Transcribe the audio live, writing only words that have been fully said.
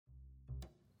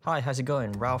Hi, how's it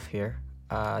going? Ralph here.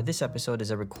 This episode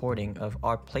is a recording of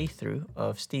our playthrough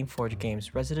of Steamforge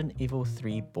Games' Resident Evil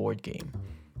 3 board game.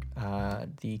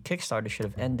 The Kickstarter should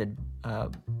have ended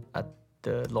at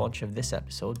the launch of this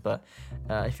episode, but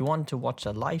if you wanted to watch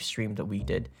a live stream that we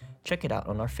did, check it out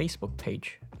on our Facebook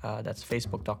page. That's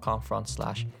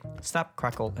facebook.com/Snap,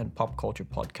 Crackle, and Pop Culture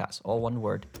Podcast, all one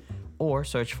word, or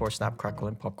search for Snap, Crackle,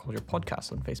 and Pop Culture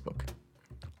Podcast on Facebook.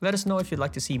 Let us know if you'd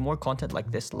like to see more content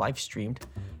like this live streamed,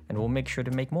 and we'll make sure to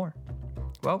make more.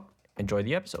 Well, enjoy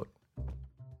the episode.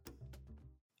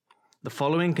 The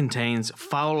following contains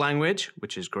foul language,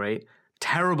 which is great,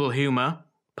 terrible humor,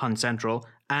 pun central,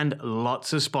 and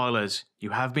lots of spoilers. You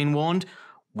have been warned.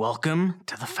 Welcome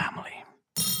to the family.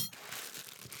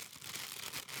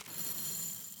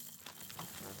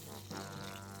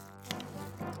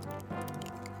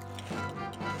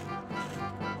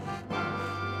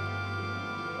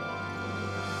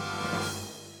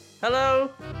 Hello,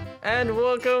 and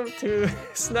welcome to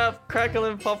Snap, Crackle,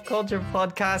 and Pop Culture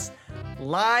Podcast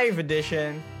Live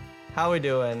Edition. How we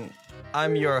doing?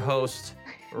 I'm your host,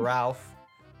 Ralph.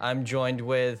 I'm joined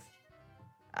with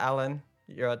Alan.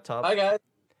 You're at top. Hi, guys.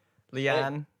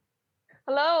 Leanne.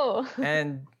 Hello.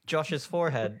 And Josh's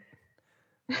forehead.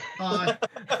 Hi.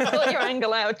 Sort your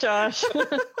angle out, Josh.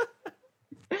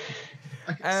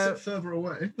 I can sit further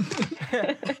away.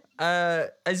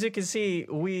 As you can see,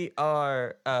 we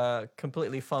are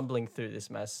completely fumbling through this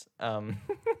mess. And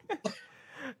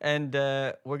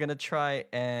we're going to try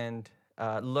and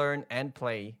learn and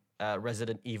play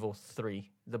Resident Evil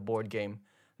 3, the board game.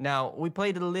 Now, we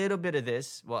played a little bit of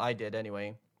this. Well, I did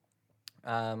anyway.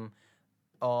 On,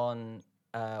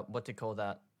 what to call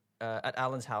that? At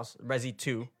Alan's house, Resi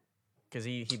 2. Because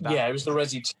he backed, Yeah, it was the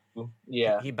Resi 2.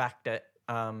 Yeah. he backed it.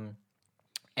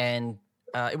 And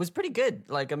it was pretty good.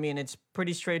 Like, I mean, it's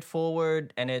pretty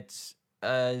straightforward, and it's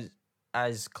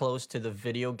as close to the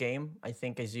video game, I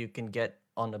think, as you can get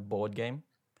on a board game.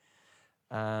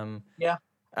 Yeah.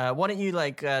 Why don't you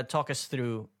talk us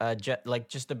through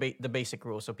just the basic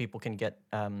rules so people can get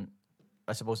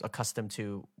I suppose accustomed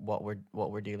to what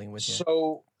we're dealing with here.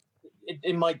 So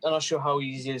it might, I'm not sure how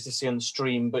easy it is to see on the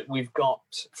stream, but we've got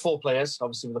 4 players,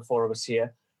 obviously with the 4 of us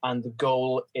here. And the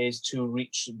goal is to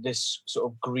reach this sort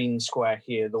of green square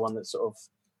here, the one that's sort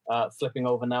of flipping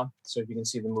over now. So if you can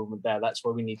see the movement there, that's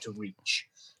where we need to reach.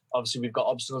 Obviously, we've got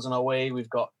obstacles in our way.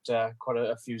 We've got quite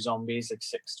a few zombies, like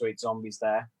 6 to 8 zombies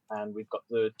there. And we've got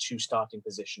the 2 starting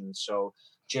positions. So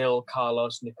Jill,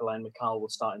 Carlos, Nikolai, and Mikhail will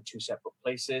start in 2 separate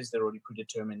places. They're already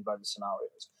predetermined by the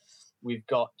scenarios. We've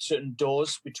got certain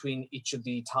doors between each of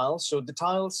the tiles. So the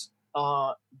tiles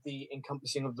are the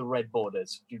encompassing of the red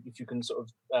borders. If you can sort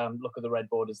of look at the red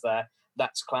borders there,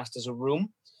 that's classed as a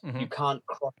room. Mhm. You can't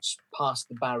cross past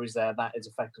the barriers there. That is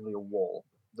effectively a wall.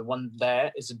 The one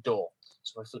there is a door.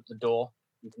 So if I flip the door,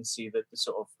 you can see that there's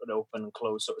sort of an open and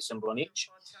closed sort of symbol on each.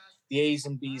 The A's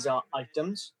and B's are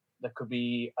items. There could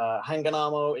be handgun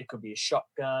ammo, it could be a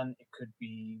shotgun, it could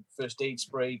be first aid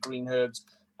spray, green herbs,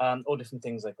 or different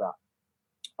things like that.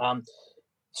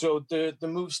 So the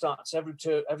move starts,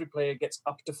 every player gets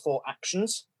up to 4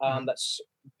 actions. That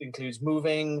includes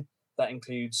moving, that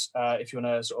includes if you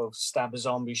want to sort of stab a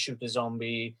zombie, shoot a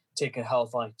zombie, take a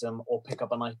health item, or pick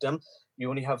up an item. You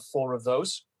only have 4 of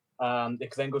those.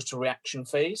 It then goes to reaction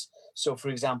phase. So for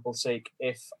example's sake,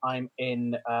 if I'm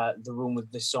in the room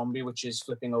with this zombie, which is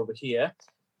flipping over here,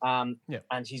 and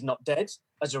he's not dead,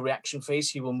 as a reaction phase,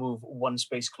 he will move 1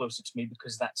 space closer to me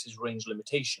because that's his range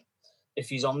limitation. If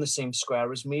he's on the same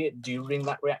square as me during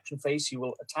that reaction phase, he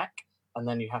will attack, and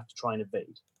then you have to try and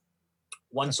evade.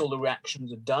 Once all the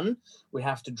reactions are done, we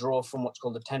have to draw from what's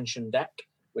called the tension deck,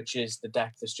 which is the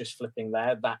deck that's just flipping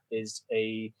there. That is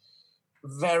a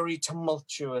very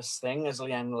tumultuous thing, as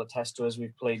Leanne will attest to, as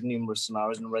we've played numerous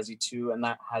scenarios in Resi 2, and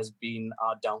that has been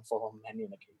our downfall on many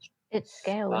an occasion. It's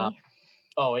scary.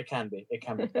 It can be. It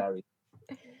can be very.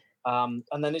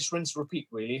 And then it's rinse, repeat,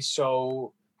 really.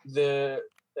 So the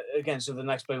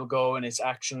next player will go and it's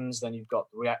actions, then you've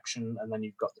got the reaction, and then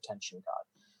you've got the tension card.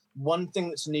 One thing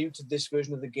that's new to this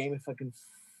version of the game, if I can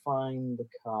find the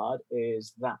card,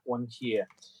 is that one here.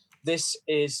 This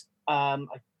is, I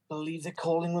believe they're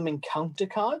calling them encounter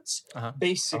cards.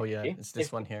 Basically, it's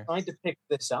this one here. If I tried to pick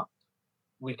this up,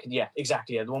 we could, the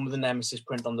one with the Nemesis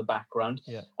print on the background.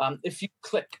 Yeah. If you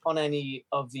click on any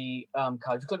of the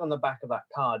cards, if you click on the back of that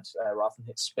card rather than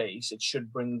hit space, it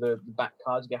should bring the back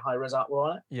card to get high res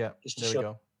artwork on it. Yeah, just to there we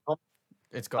show. go.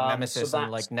 It's got Nemesis so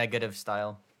in negative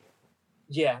style.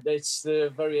 Yeah, it's the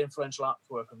very influential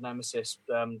artwork of Nemesis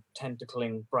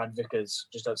tentacling Brad Vickers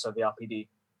just outside the RPD.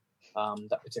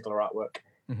 That particular artwork.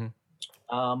 Mm-hmm.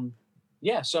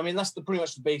 So I mean that's pretty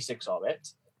much the basics of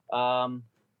it.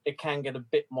 It can get a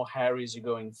bit more hairy as you're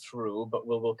going through, but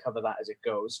we'll cover that as it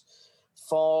goes.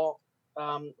 For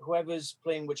whoever's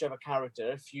playing whichever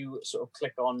character, if you sort of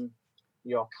click on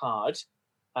your card,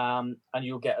 and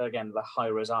you'll get, again, the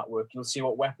high-res artwork, you'll see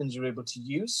what weapons you're able to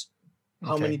use,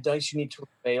 how many dice you need to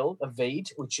evade,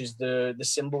 which is the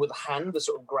symbol with the hand, the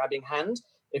sort of grabbing hand.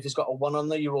 If it's got a 1 on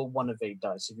there, you roll 1 evade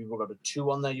dice. If you've got a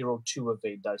 2 on there, you roll 2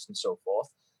 evade dice, and so forth.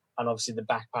 And obviously the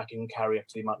backpack you can carry up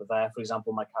to the amount of there. For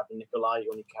example, my Captain Nikolai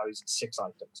only carries 6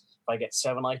 items. If I get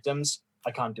 7 items,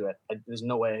 I can't do it. There's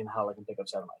no way in hell I can pick up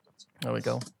 7 items. There we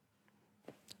go.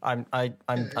 I'm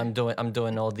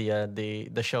doing all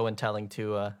the show and telling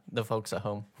to the folks at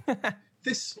home.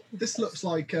 This looks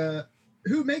like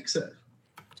who makes it?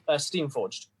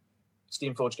 Steamforged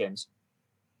Games.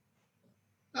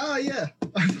 Ah, yeah.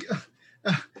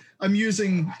 I'm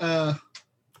using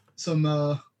some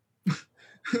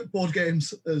board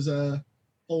games as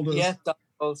holders. Yeah,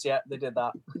 yeah, they did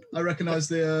that. I recognize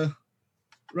the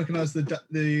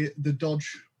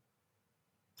dodge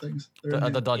things.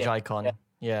 The dodge icon.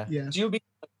 Yeah. Do you be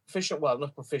proficient? Well,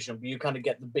 not proficient, but you kind of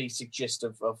get the basic gist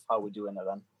of how we're doing it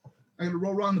then. I'm going to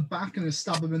roll around the back and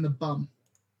stab him in the bum.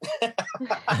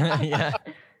 Yeah.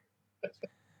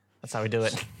 That's how we do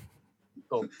it.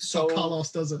 Cool. So So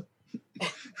Carlos does it.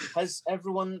 has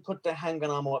everyone put their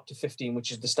handgun ammo up to 15,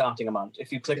 which is the starting amount?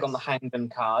 If you click on the handgun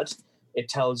card, it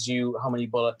tells you how many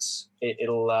bullets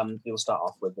you'll start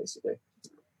off with, basically.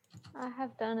 I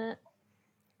have done it.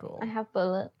 Cool. I have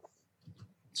bullets.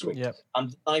 Sweet. Yep. And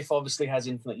the knife obviously has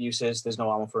infinite uses. There's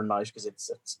no ammo for a knife because it's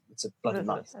a bloody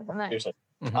knife. It's a knife. Seriously.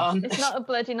 Mhm. It's not a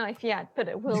bloody knife yet, but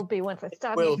it will be once I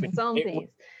stab will you be. some zombies.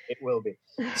 It will be.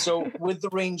 So with the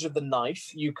range of the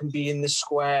knife, you can be in the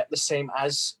square, the same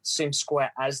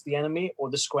square as the enemy, or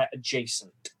the square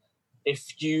adjacent.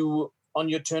 If you, on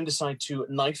your turn, decide to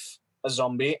knife a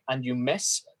zombie and you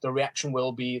miss, the reaction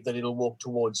will be that it'll walk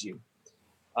towards you.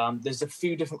 There's a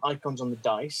few different icons on the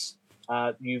dice.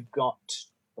 You've got,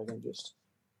 if I can just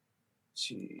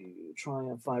to try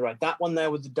and find, right, that one there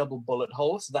with the double bullet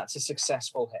hole, so that's a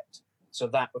successful hit. So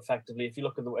that effectively, if you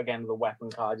look at the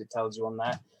weapon card, it tells you on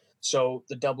there. So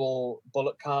the double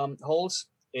bullet holes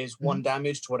is 1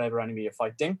 damage to whatever enemy you're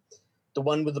fighting. The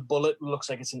one with the bullet looks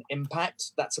like it's an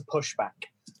impact. That's a pushback.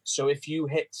 So if you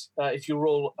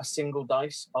roll a single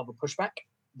dice of a pushback,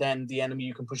 then the enemy,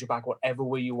 you can push it back whatever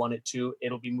way you want it to.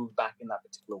 It'll be moved back in that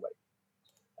particular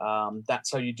way.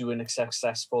 That's how you do a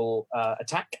successful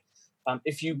attack.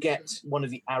 If you get one of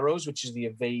the arrows, which is the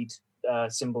evade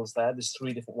symbols there's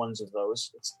 3 different ones of those.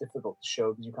 It's difficult to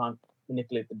show because you can't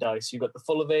manipulate the dice. You've got the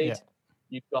full evade,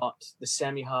 you've got the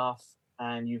semi-half,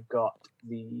 and you've got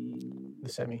the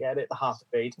semi. the half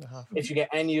evade. If you get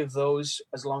any of those,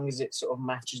 as long as it sort of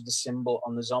matches the symbol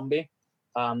on the zombie,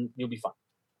 you'll be fine.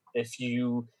 If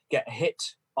you get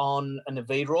hit on an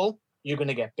evade roll, you're going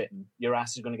to get bitten. Your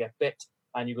ass is going to get bit,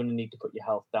 and you're going to need to put your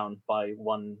health down by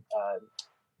 1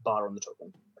 bar on the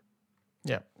token.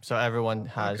 Yeah. So everyone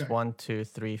has Okay. 1, 2,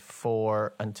 3,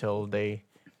 4 until they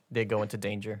go into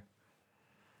danger.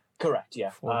 Correct,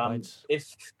 yeah. 4 bites.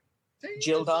 If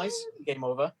Jill dies, game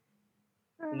over.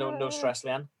 No stress,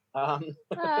 Leanne.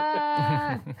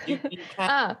 You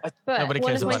can. But Nobody one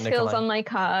cares of my about skills Nikolai. on my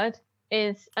card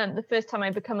is the first time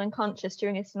I become unconscious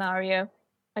during a scenario,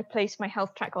 I place my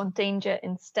health track on danger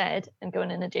instead and go in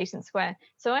an adjacent square.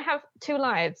 So I have 2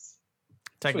 lives,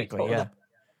 Technically, Sweet. yeah.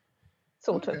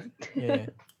 sort of. Yeah.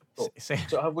 Cool. Say-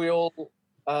 So have we all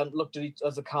looked at each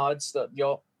of the cards that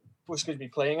you're going to be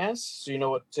playing as? So you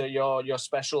know what your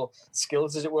special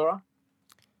skills, as it were, are?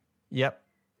 Yep.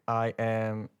 I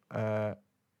am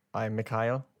I'm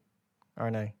Mikhail,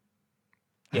 aren't I?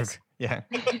 Yes. Yeah.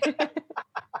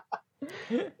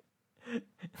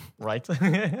 Right.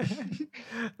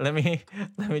 let me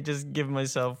just give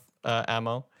myself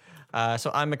ammo.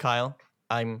 So I'm Mikhail.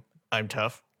 I'm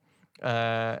tough.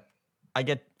 I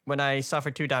get, when I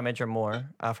suffer 2 damage or more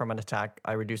from an attack,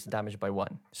 I reduce the damage by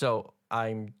 1. So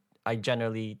I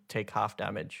generally take half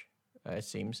damage. It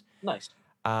seems. Nice.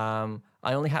 I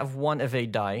only have 1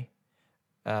 evade die,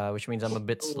 which means I'm a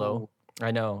bit slow.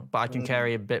 I know, but I can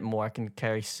carry a bit more. I can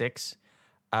carry 6.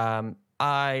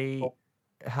 I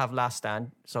have last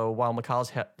stand, so while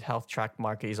Mikhail's health track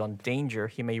marker is on danger,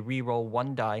 he may re-roll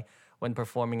 1 die when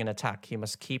performing an attack. He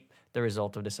must keep the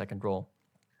result of the second roll.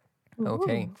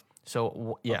 Okay,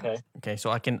 so okay,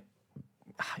 so I can.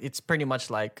 It's pretty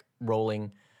much like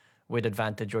rolling with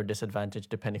advantage or disadvantage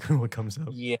depending on what comes up.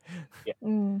 Yeah.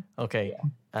 Okay,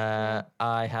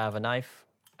 I have a knife,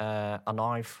 a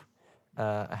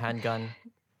handgun.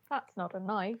 That's not a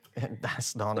knife.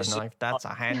 That's not a knife. That's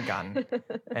a handgun,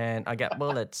 and I get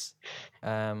bullets.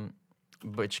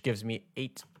 which gives me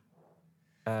 8.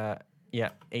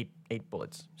 Eight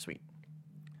bullets. Sweet.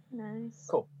 Nice.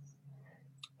 Cool.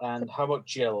 And how about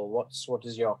Jill? What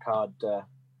is your card?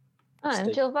 I'm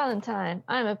state? Jill Valentine.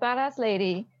 I'm a badass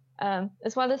lady.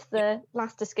 As well as the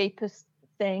last escapist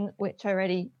thing, which I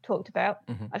already talked about,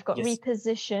 I've got Yes.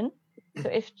 reposition. So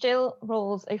if Jill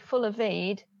rolls a full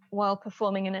evade while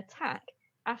performing an attack,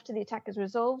 after the attack is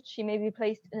resolved, she may be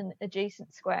placed in an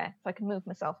adjacent square, so I can move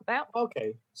myself about.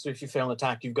 Okay. So if you fail an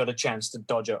attack, you've got a chance to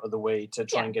dodge out of the way to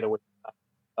try Yeah. and get away from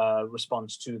that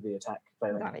response to the attack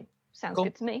failing. Exactly. Sounds Cool.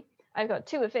 good to me. I've got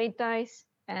 2 evade dice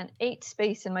and 8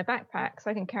 space in my backpack,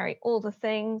 so I can carry all the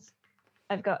things.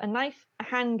 I've got a knife, a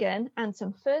handgun, and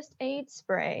some first aid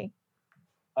spray.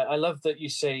 I love that you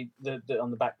say that on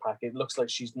the backpack, it looks like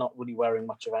she's not really wearing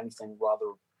much of anything,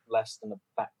 rather less than a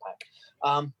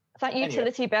backpack. That Anyway.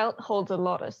 utility belt holds a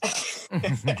lot of stuff.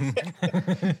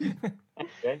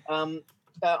 Okay.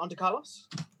 On to Carlos.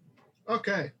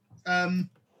 Okay.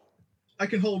 I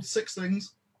can hold 6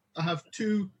 things. I have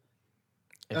 2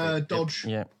 dodge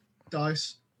Yeah.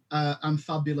 dice and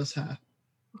fabulous hair.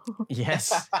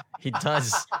 Yes, he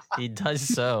does. He does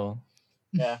so.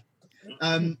 Yeah.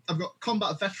 I've got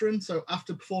combat veteran, so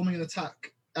after performing an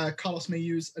attack, Carlos may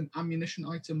use an ammunition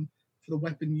item for the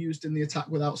weapon used in the attack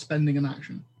without spending an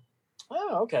action.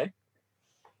 Oh, okay.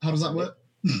 How does that work?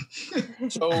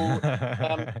 So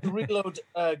to reload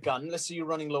a gun, let's say you're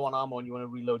running low on ammo and you want to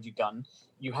reload your gun,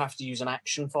 you have to use an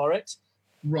action for it.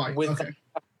 Right, With okay.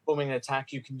 performing an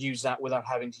attack, you can use that without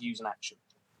having to use an action,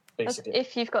 That's basically.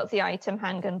 if you've got the item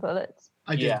handgun bullets.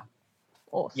 I did. Yeah.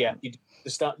 Awesome. Yeah,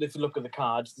 if you look at the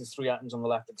cards, there's 3 items on the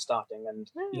left at the starting,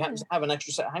 and you happen to have an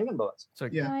extra set of handgun bullets. So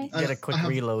Yeah. Nice. get a quick I have-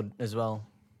 reload as well.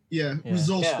 Yeah, Yeah.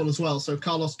 resourceful Yeah. as well. So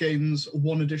Carlos gains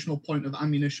 1 additional point of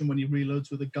ammunition when he reloads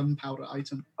with a gunpowder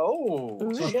item. Oh,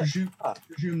 So I shit.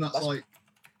 presume that's That's- like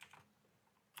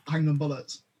handgun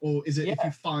bullets, or is it if Yeah.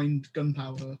 you find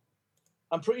gunpowder?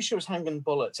 I'm pretty sure it's handgun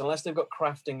bullets, unless they've got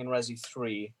crafting in Resi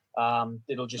 3.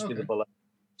 It'll just be the Okay. bullet.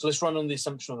 So let's run on the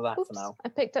assumption of that Oops, for now. I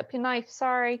picked up your knife.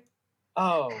 Sorry.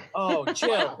 Oh,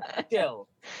 Jill.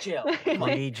 Come on.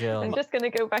 Lady Jill. I'm just going to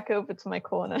go back over to my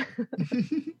corner.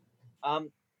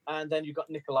 And then you've got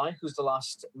Nikolai, who's the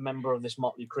last member of this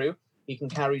motley crew. He can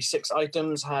carry 6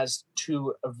 items, has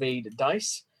 2 evade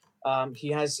dice. He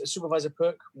has a supervisor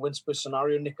perk. Once per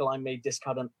scenario, Nikolai may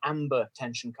discard an amber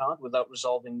tension card without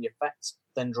resolving the effects,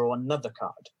 then draw another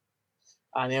card.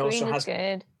 And he also Green has is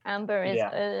good. Amber is,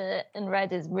 and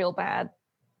red is real bad.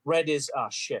 red is,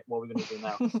 shit, what are we going to do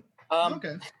now?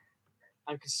 Okay.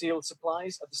 And concealed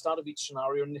supplies. At the start of each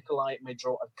scenario, Nikolai may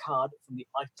draw a card from the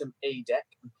item A deck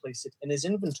and place it in his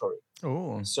inventory.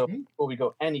 Oh, So before we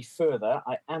go any further,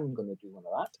 I am going to do one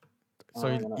of that. so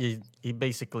I'm gonna- he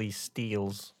basically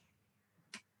steals.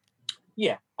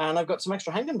 Yeah, and I've got some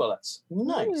extra handgun bullets.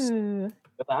 Nice. Ooh.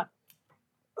 Look at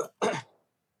that.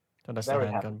 So that's Very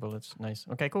the handgun bullets. Nice.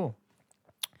 Okay, cool.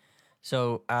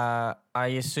 So I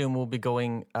assume we'll be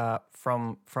going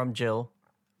from Jill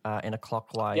in a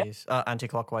clockwise,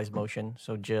 anti-clockwise motion.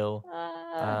 So Jill,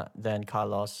 then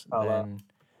Carlos, Carla,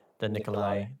 then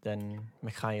Nikolai, Nikolai. then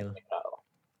Mikhail.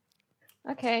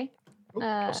 Okay. Take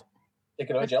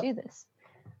it away, Let's Jill. do this.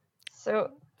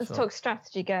 So let's So- talk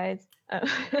strategy, guys.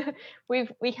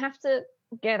 We have to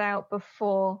get out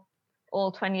before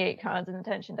all 28 cards in the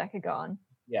tension deck are gone.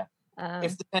 Yeah. Um,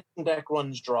 If the tension deck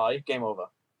runs dry, game over.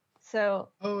 so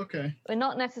Oh, okay. we're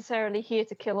not necessarily here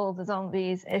to kill all the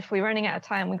zombies. If we're running out of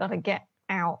time, we got to get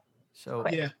out. So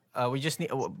Quick. Yeah. we just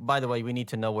need. By the way, we need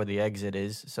to know where the exit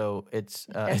is. So it's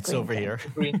There's green over thing. here.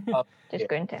 Green up. Just Yeah.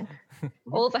 going to.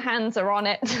 All the hands are on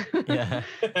it. Yeah.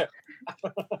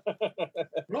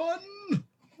 Run!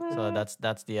 So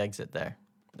that's the exit there.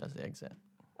 That's the exit.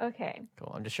 Okay.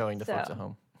 Cool. I'm just showing the folks So- at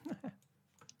home.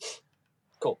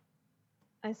 Cool.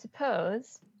 I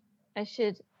suppose I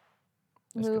should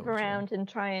Let's move go, Jill. around and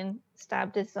try and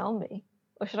stab this zombie.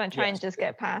 Or should I try and Yes. just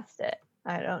get past it?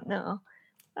 I don't know.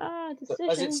 So Decisions.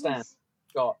 as it stands,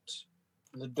 got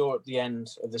the door at the end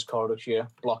of this corridor here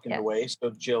blocking the Yes. way, so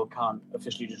Jill can't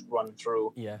officially just run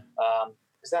through. Yeah.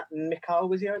 Is that Mikhail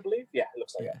with you, I believe? Yeah, it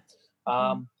looks like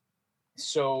Yeah. it.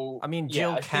 So I mean, yeah,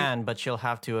 Jill I think- can, but she'll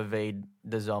have to evade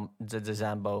the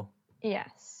Zambo.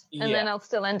 Yes. And then Yeah. I'll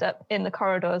still end up in the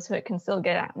corridor so it can still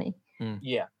get at me.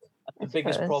 Yeah. I The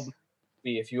biggest suppose. problem would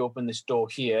be if you open this door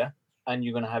here and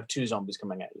you're going to have 2 zombies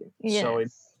coming at you. Yes. So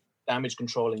it's damage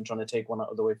controlling, trying to take one out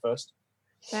of the way first.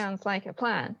 Sounds like a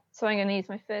plan. So I'm going to use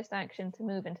my first action to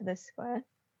move into this square.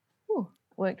 Ooh,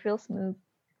 worked real smooth.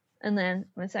 And then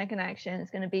my second action is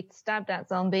going to be to stab that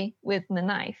zombie with my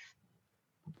knife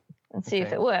and see if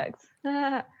Okay. it works.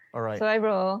 All right. So I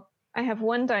roll I have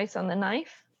 1 dice on the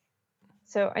knife.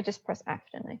 So I just press F,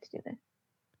 don't I, to do this.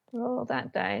 Roll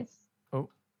that dice. Oh.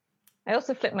 I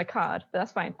also flipped my card, but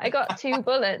that's fine. I got 2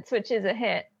 bullets, which is a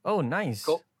hit. Oh, nice.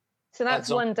 Cool. So that's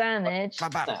That's 1 damage.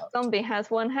 Now, Zombie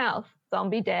has 1 health.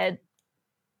 Zombie dead.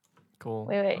 Cool.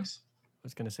 Wait. Nice. I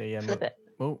was gonna say yeah. Flip it.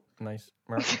 Oh, nice.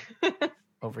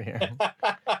 Over here.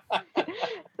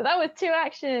 So that was 2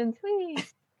 actions. Whee!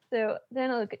 So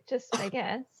then I'll just, I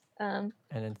guess, And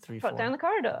then 3, trot 4. down the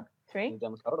corridor. 3.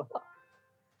 down the corridor.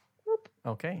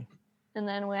 Okay. And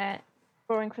then we're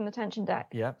drawing from the tension deck.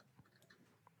 Yep.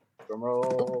 Drum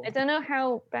roll. I don't know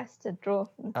how best to draw.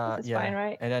 This is Yeah. fine,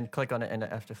 right? And then click on it and then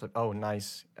after flip. Oh,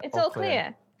 nice. It's all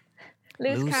clear.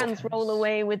 Loose Loose cans roll cans.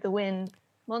 away with the wind,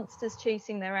 monsters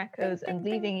chasing their echoes and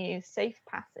leaving you safe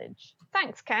passage.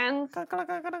 Thanks, cans. I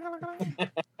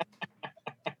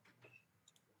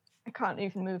can't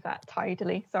even move that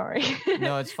tidily. Sorry.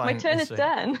 No, it's My fine. turn It's is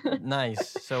done.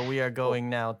 Nice. So we are going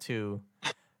now to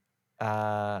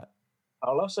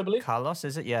Carlos, I believe. Carlos,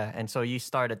 is it? Yeah. And so you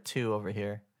start at 2 over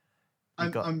here.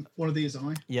 I'm one of these, am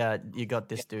I? Yeah, you got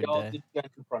this dude You're there. the guy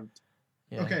in front.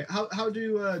 Yeah. Okay. How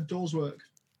do doors work?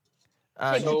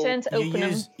 Take your So turn to you open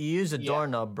them. you use a Yeah.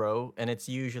 doorknob, bro, and it's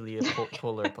usually a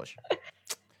pull or push.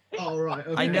 Oh right.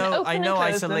 Okay. I can know, open I and know.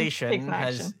 close them, Isolation takes an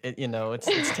has,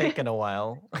 action. it's taken a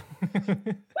while.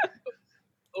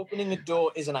 Opening a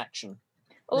door is an action.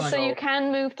 Also, Right. you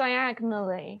can move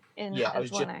diagonally in Yeah, I as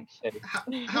was one just-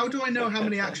 action. How do I know how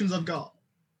many actions I've got?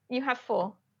 You have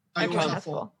 4. I Everyone always has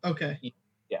have 4. Okay.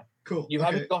 Yeah. Cool. You okay.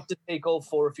 haven't got to take all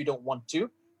 4 if you don't want to.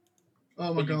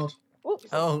 Oh my but you- god. Oops.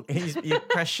 Oh, you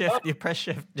press shift. You press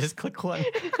shift. Just click 1.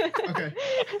 Okay.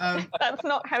 That's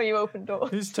not how you open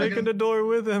doors. He's taking the door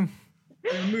with him.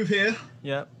 I'm gonna move here.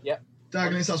 Yeah.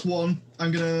 Diagonally, so that's 1.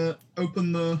 I'm gonna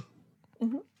open the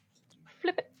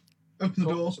Flip it. open the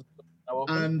Cool. door So now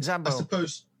open. and Zambo. I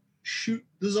suppose shoot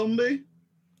the zombie.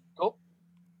 Cool.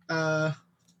 Uh,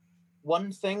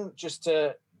 One thing, just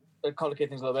to complicate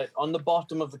things a little bit, on the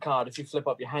bottom of the card, if you flip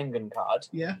up your handgun card,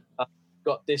 yeah.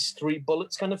 got this 3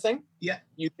 bullets kind of thing. Yeah.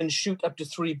 You can shoot up to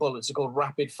 3 bullets. They're called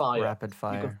rapid fire. Rapid You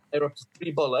fire. can fire up to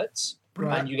 3 bullets,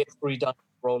 Right. and you get 3 dice to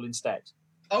roll instead.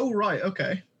 Oh right.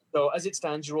 Okay. So as it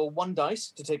stands, you roll 1 dice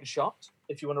to take a shot.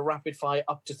 If you want to rapid fire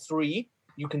up to 3,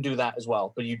 you can do that as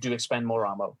well, but you do expend more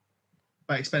ammo.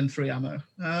 I expend 3 ammo.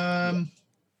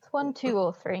 It's 1, 2,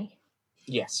 or 3.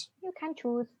 Yes. You can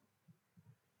choose.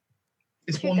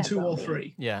 It's Shoot 1, that 2, or zombie.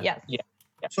 3. Yeah. Yes. Yeah.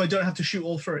 So I don't have to shoot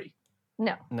all 3.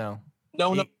 No. No.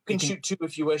 No, You you can can- shoot 2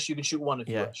 if you wish. You can shoot 1 if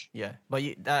you Yeah, wish. yeah. But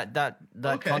that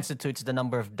Okay. constitutes the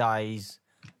number of dice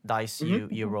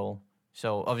you roll.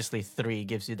 So obviously 3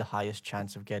 gives you the highest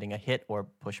chance of getting a hit or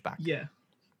pushback. Yeah.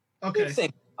 Good Okay.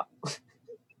 thing.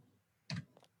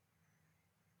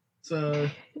 So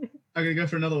I'm gonna go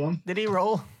for another one. Did he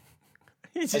roll?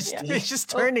 He's just Yeah. he's just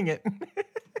turning it.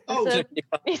 Oh, So- Flip your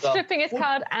cards He's up. flipping his What?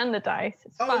 card and the dice.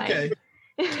 It's oh, fine. okay.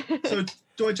 So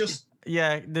do I just?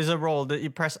 Yeah, there's a roll that you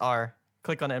press R.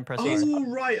 Click on it and press R. Oh,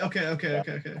 right. Okay.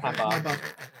 Half My hour. bad.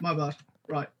 My bad.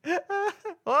 Right.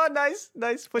 Oh, nice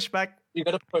pushback. You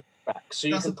got to push back, so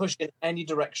you That's can a- push in any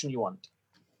direction you want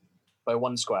by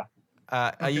 1 square.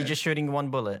 Are you Okay. just shooting 1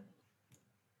 bullet?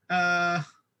 No,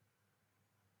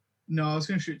 I was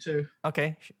gonna shoot 2.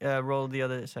 Okay, roll the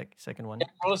other second one. Yeah,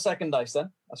 roll a second dice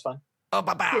then. That's fine. Oh,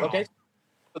 ba-bow. Okay.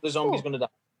 But the zombie's Cool. going to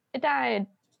die. It died.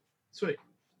 Sweet.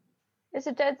 It's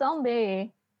a dead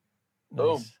zombie.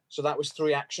 Boom. Nice. So that was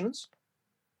 3 actions.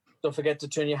 Don't forget to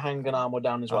turn your handgun ammo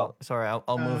down as well. Oh, sorry,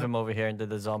 I'll move Uh, him over here into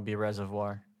the zombie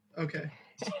reservoir. Okay.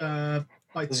 By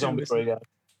The 2. zombie isn't it? trigger.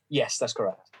 Yes, that's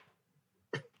correct.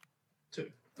 2.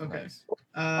 Okay. Nice.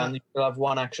 And you still have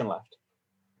 1 action left.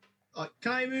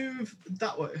 Can I move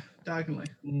that way diagonally?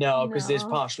 No, because there's No.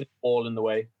 partially all in the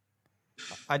way.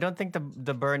 I don't think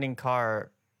the burning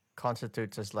car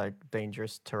constitutes as like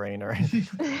dangerous terrain or anything.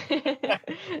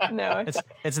 No,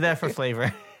 It's there for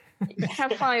flavor.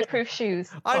 have fireproof shoes.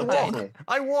 I Oh, walk. definitely.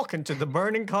 I walk into the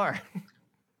burning car.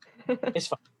 It's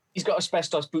fine. He's got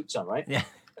asbestos boots on, right? Yeah.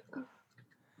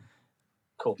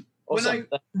 Cool. When Awesome.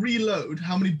 Reload.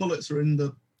 How many bullets are in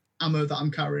the ammo that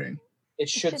I'm carrying? It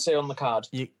should say on the card.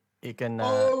 You can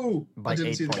Oh, by I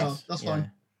didn't 8 see the points. card. That's Yeah.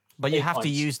 fine. But you 8 have to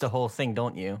points. use the whole thing,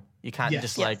 don't you? You can't Yes.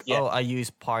 just Yes. like, Yeah. oh, I use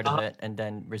part of Uh-huh. it and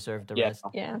then reserve the Yeah. rest.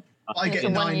 Yeah. I It's get a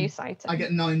 9. one-use item. I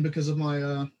get 9 because of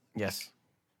my. Yes.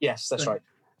 Yes, that's right.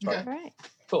 Okay. Right.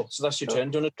 Cool. So that's your Cool.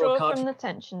 turn. Do you want to draw a Draw card? from the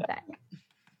tension deck.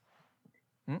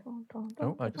 Hmm?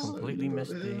 Oh, I completely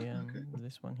missed the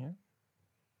this one here.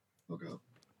 Oh god.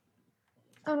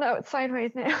 Oh no, it's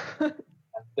sideways now.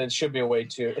 There should be a way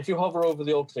to. If you hover over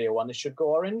the all clear one, it should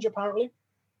go orange, apparently.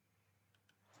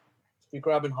 You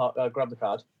grab the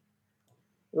card.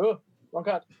 Oh, wrong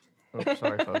card. Oops,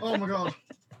 sorry, folks. Oh my god.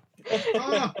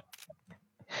 Ah!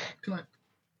 Can I?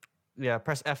 Yeah,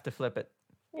 press F to flip it.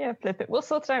 Yeah, flip it. We'll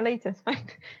sort it out later. It's fine.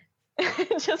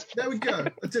 Just There we go.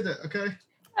 I did it. Okay.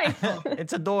 Nice. Oh,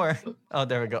 It's a door. Oh,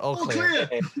 there we go. All all clear. clear.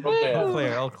 Okay, okay. All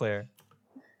clear. All clear.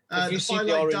 If you The see the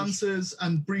firelight orange- dances,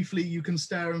 and briefly you can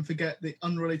stare and forget the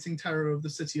unrelating terror of the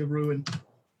City of Ruin.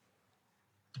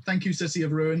 Thank you, City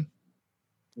of Ruin.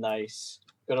 Nice.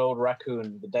 Good old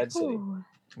raccoon, the dead city. Ooh.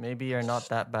 Maybe you're not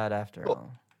that bad after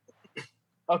Cool.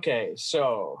 all. Okay,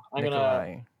 so I'm gonna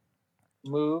Nikolai.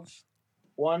 move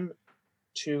 1,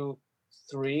 2,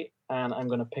 3, and I'm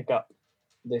gonna pick up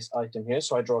this item here.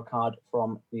 So I draw a card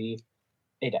from the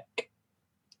A deck.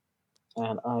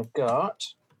 And I've got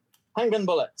handgun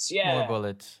bullets. Yeah. More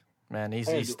bullets. Man, he's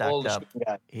I'm gonna do all stacked the up. shooting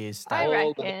guy. He's I stacked.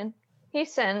 All the- reckon he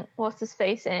sent what's his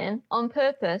face in on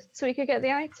purpose so he could get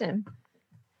the item.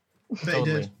 They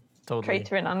Totally. did. Totally.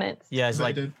 Traitor in our midst. Yeah, it's They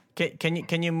like, did.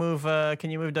 can you move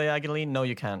diagonally? No,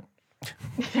 you can't.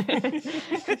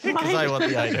 Because I want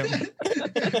the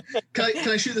item. Can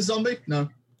I shoot the zombie? No.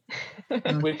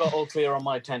 We've got all clear on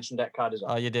my attention deck card as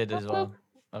well. Oh, you did as well.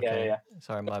 Okay. yeah.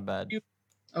 Sorry, my bad.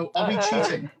 Oh, are we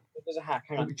cheating? There's a hack.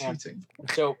 Hang Are on. we hang on. cheating?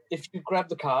 So if you grab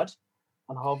the card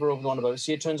and hover over the one above it,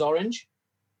 see it turns orange,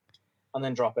 and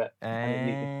then drop it.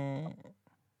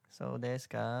 So this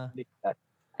guy.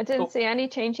 I didn't Cool. see any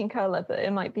change in colour, but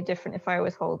it might be different if I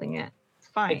was holding it. It's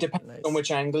fine. It depends Nice. on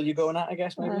which angle you're going at, I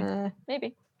guess, maybe.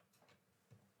 Maybe.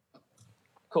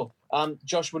 Cool.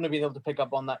 Josh wouldn't have been able to pick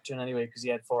up on that turn anyway because he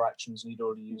had 4 actions and he'd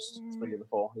already used 3 of the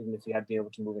 4, even if he had been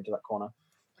able to move into that corner.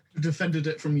 Defended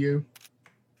it from you.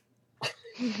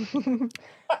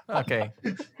 Okay.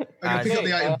 I'm gonna pick up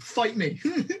the Okay, item. Fight me.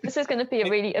 This is going to be a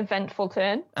really eventful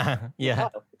turn. Yeah.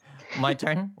 My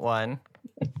turn. 1,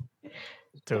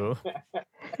 2,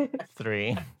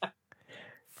 3,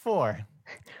 4.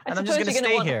 And I'm just suppose gonna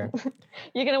you're stay here.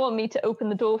 You're going to want me to open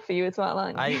the door for you as well,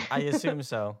 aren't you? I assume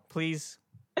so. Please.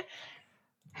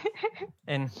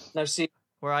 And Now, see,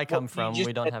 where I come you from, just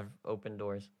we don't said- have open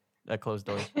doors. Closed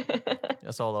doors.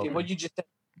 It's all open. what you just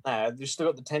said, you've still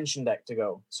got the tension deck to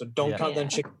go. So don't Yeah. count them Yeah.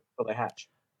 chickens until they hatch.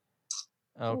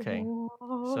 Okay.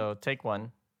 Oh, So take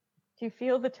 1. do you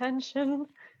feel the tension?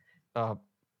 What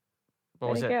There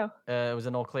was you it? go. It was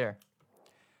an all clear.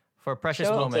 For a precious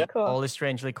Sure, moment, cool. all is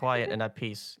strangely quiet and at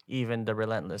peace. Even the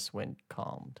relentless wind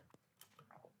calmed.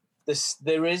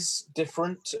 There is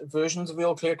different versions of the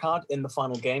all clear card in the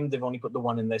final game. They've only put the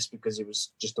one in this because it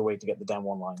was just a way to get the down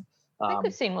one line. I think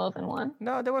we've seen more than one.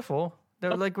 No, there were 4.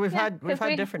 There were, like we've Yeah, had 'cause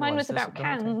different mine ones. was about the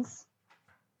whole time. cans.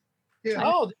 Yeah.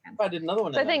 Oh, I did another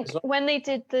one. So I in there think as well. when they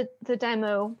did the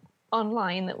demo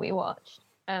online that we watched,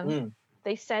 Mm.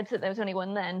 they said that there was only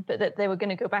one then, but that they were going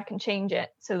to go back and change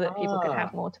it so that people could Ah.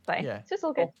 have more to play. Yeah. So it's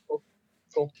all good.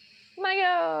 Cool.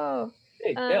 Mago!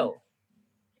 Hey, Um, Bill.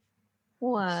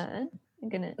 1. I'm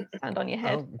going to stand on your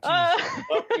head. Oh, jeez. Ah!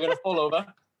 Oh, you're going to fall over.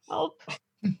 Help.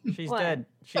 She's What? dead.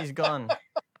 She's gone.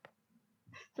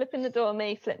 Flipping the door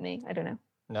may flip me. I don't know.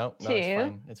 No, it's 2.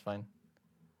 fine. It's fine.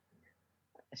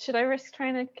 Should I risk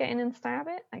trying to get in and stab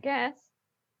it? I guess.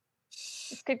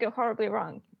 This could go horribly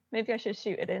wrong. Maybe I should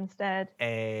shoot it instead.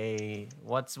 Hey,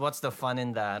 what's the fun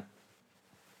in that?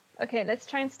 Okay, let's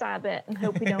try and stab it and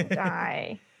hope we don't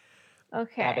die. Got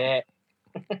Okay.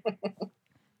 it.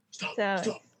 Stop.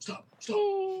 So- Stop.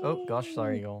 Oh gosh,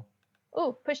 sorry, y'all.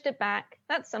 Oh, pushed it back.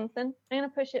 That's something. I'm going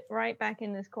to push it right back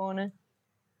in this corner.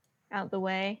 Out the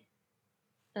way.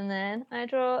 And then I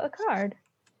draw a card.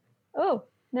 Oh,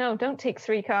 no, don't take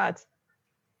 3 cards.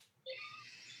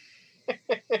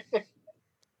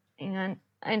 Hang on.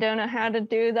 I don't know how to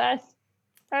do this.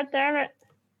 God damn it.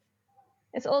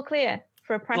 It's all clear.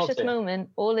 For a precious clear. moment,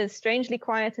 all is strangely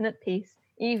quiet and at peace.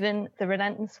 Even the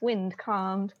relentless wind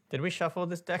calmed. Did we shuffle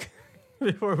this deck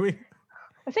before we?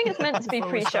 I think it's meant to be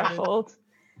Before we started. pre-shuffled.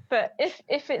 But if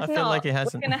it's I feel not, like it we're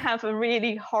hasn't. going to have a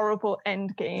really horrible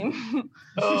end game.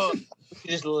 Oh, you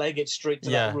just leg it straight to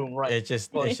Yeah, that room, right? it's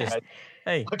just,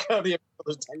 hey, Look how the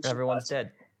tension everyone's was.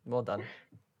 dead. Well done.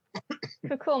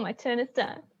 Cool, my turn is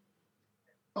done.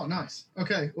 Oh, nice.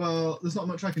 Okay. Well, there's not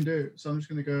much I can do, so I'm just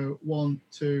gonna go 1,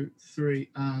 2, 3,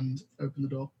 and open the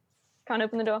door. Can't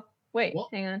open the door. Wait, What?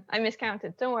 hang on. I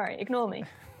miscounted. Don't worry, ignore me.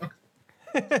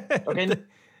 Okay.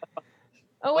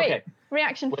 Oh, wait. Okay.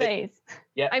 Reaction Wait. phase.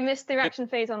 Yeah. I missed the reaction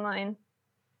phase online.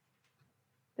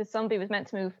 The zombie was meant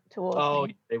to move towards Oh,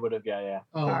 me. they would have. Yeah.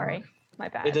 Oh, Sorry. My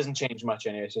bad. It doesn't change much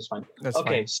anyway. It's just fine. That's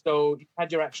Okay, fine. so you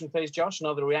had your action phase, Josh.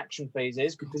 Now the reaction phase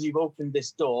is because you've opened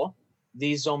this door,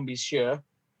 these zombies here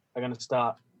are going to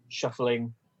start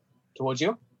shuffling towards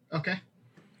you, Okay.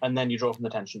 and then you draw from the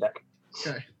tension deck.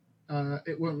 Okay.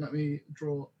 It won't let me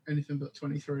draw anything but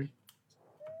 23.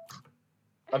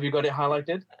 Have you got it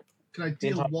highlighted? Can I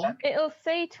deal 1? It'll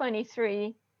say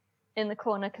 23 in the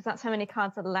corner because that's how many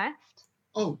cards are left.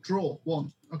 Oh, draw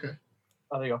 1. Okay.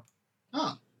 Oh, there you go.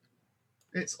 Ah,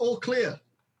 it's all clear.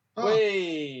 Ah.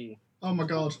 Way. Oh my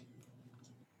god.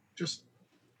 Just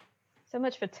So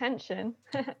much for tension.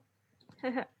 It's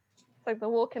like the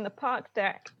walk in the park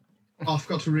deck. I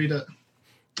forgot to read it.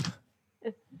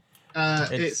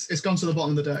 It's gone to the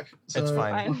bottom of the deck. So It's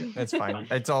fine. Fine. It's fine.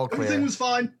 It's all everything clear. was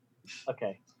fine.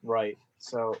 Okay, right.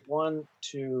 So 1,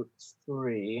 2,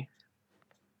 3.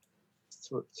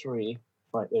 Three.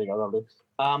 Right, there you go. That'll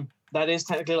do. That is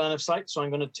technically line of sight, so I'm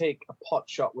going to take a pot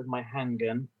shot with my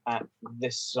handgun at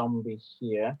this zombie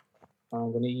here.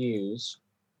 I'm going to use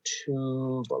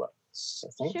 2 bullets, I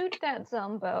think. Shoot that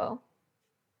zombo.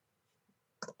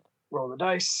 Roll the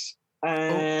dice.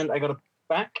 And I got a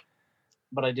back,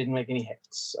 but I didn't make any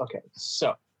hits. Okay,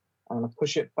 so I'm going to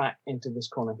push it back into this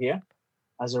corner here.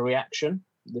 As a reaction,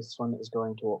 this one is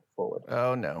going to walk forward.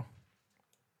 Oh no.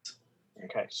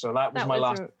 Okay, so that was my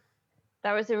last.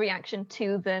 That was a reaction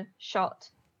to the shot.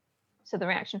 So the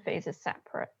reaction phase is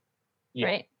separate. Yeah.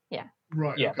 Right? Yeah.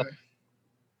 Right, Yeah, okay.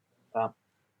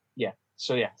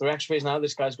 So yeah, the reaction phase now,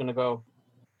 this guy's going to go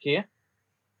here.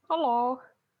 Hello.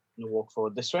 And walk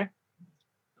forward this way.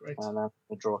 Great. And then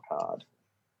we'll draw a card.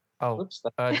 Oh, Oops.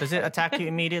 does it attack you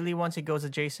immediately once it goes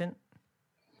adjacent?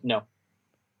 No.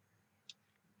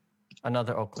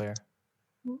 Another all clear.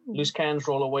 Loose cannons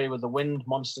roll away with the wind,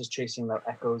 monsters chasing their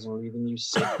echoes and leaving you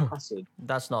safe passage.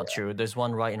 That's not true. There's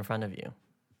one right in front of you.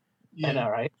 I know,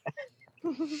 right?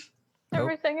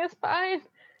 Everything is fine.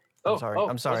 I'm sorry.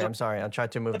 I'm sorry. was I'm sorry. I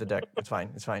tried to move the deck. It's fine.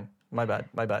 It's fine. My bad.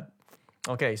 My bad.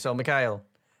 Okay, so Mikhail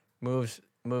moves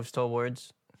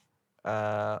towards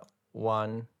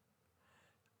 1.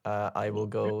 I will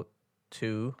go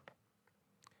 2.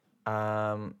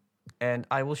 And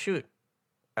I will shoot.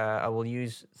 I will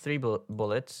use 3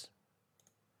 bullets.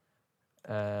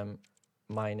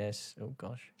 Minus. Oh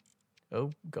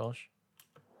gosh.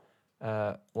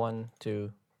 1,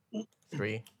 2,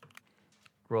 3.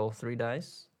 Roll 3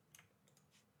 dice.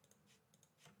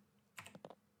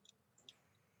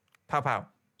 Pow pow.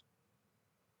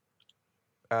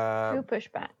 2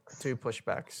 pushbacks. 2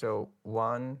 pushbacks. So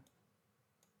 1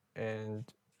 and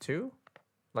 2,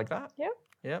 like that. Yep.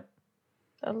 Yep.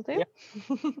 That'll do.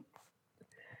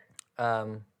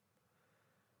 Yep.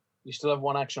 You still have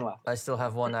 1 action left. I still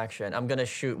have 1 action. I'm gonna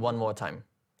shoot 1 more time.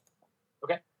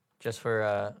 Okay. Just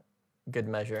for good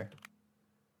measure.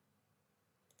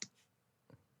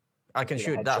 I can Yeah,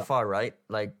 shoot that headshot. far, right?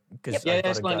 Like, because Yeah,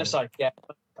 it's line of sight. Yeah.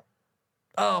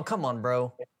 Oh, come on,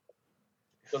 bro.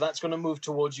 So that's going to move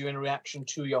towards you in reaction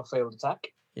to your failed attack.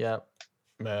 Yeah.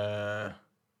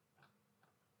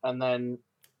 And then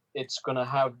it's going to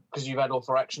have, because you've had all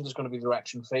 4 actions, it's going to be the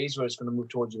reaction phase where it's going to move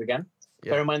towards you again.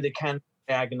 Yeah. Bear in mind, they can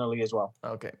diagonally as well.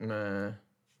 Okay. And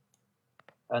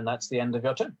that's the end of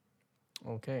your turn.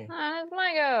 Okay. And it's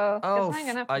my go. Oh, Because I'm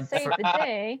going to have I to save the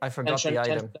day. I forgot the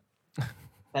item.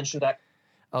 Tension deck.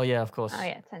 Oh yeah, of course. Oh,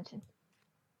 yeah, tension.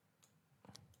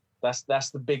 That's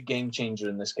the big game changer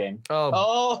in this game. Oh,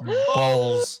 Oh,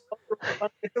 balls.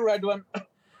 it's a red one.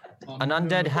 An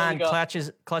undead hand got?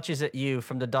 clutches at you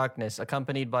from the darkness,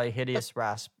 accompanied by a hideous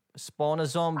rasp. Spawn a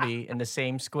zombie in the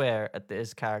same square at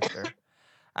this character.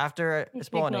 After You can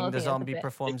spawning, ignore the the other zombie bit.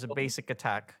 performs a basic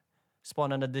attack.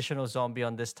 Spawn an additional zombie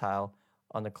on this tile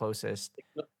on the closest.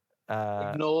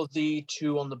 Ignore the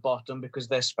 2 on the bottom because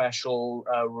they're special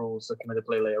rules that come into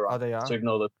play later on. Oh, they are? So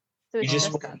ignore them. So You it's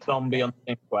just that want a top zombie bit. on the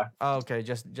same square. Oh, okay,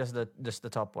 just the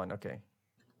top one. Okay.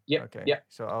 Yep. Okay. Yep.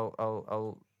 So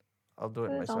I'll do it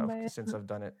The myself zombie. since I've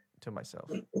done it to myself.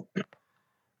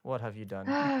 What have you done?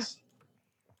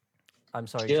 I'm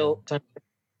sorry, Jill, Jill.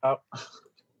 oh,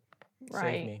 Save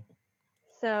Right. me.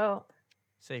 So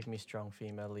Save me, strong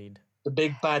female lead. the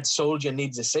big bad soldier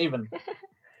needs a saving.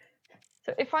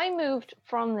 So if I moved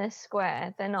from this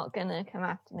square, they're not going to come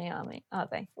after me, are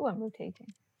they? Oh, I'm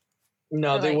rotating.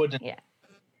 No, So, they like, wouldn't. Yeah.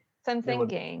 So I'm They wouldn't.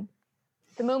 thinking,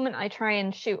 the moment I try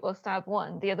and shoot or stab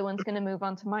one, the other one's going to move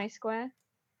onto my square.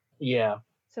 Yeah.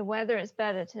 So whether it's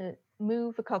better to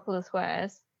move a couple of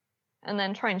squares and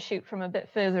then try and shoot from a bit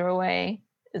further away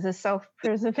is a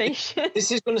self-preservation.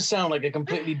 This is going to sound like a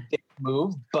completely dick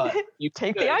move, but you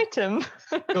Take could the item.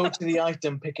 go to the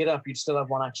item, pick it up. You'd still have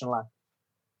 1 action left.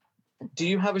 Do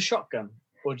you have a shotgun,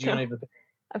 or do you No. only have a?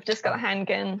 I've just got a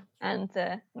handgun and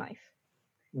a knife.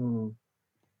 Hmm.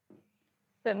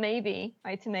 But maybe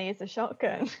item A is a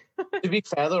shotgun. To be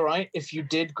fair, though, right? If you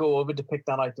did go over to pick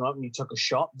that item up and you took a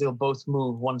shot, they'll both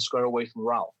move 1 square away from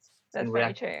Ralph. That's and very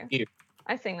react true. to you.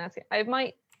 I think that's it. I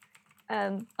might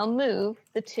I'll move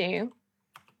the 2.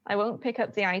 I won't pick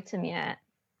up the item yet.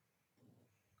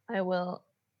 I will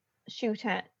shoot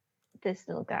at this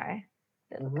little guy.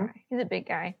 Guy. He's a big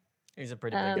guy. He's a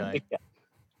pretty big guy. Big guy.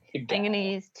 I'm going to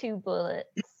use 2 bullets.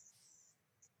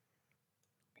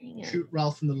 Hang on. Shoot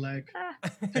Ralph in the leg.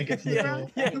 Take it to the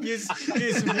door.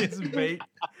 Use bait.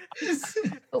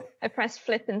 Oh, I pressed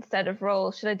flip instead of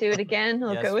roll. Should I do it again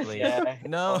or Yes, go with please. Yeah.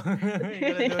 No, you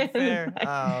gotta do it fair.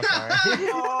 Oh, sorry.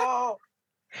 Oh!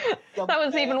 That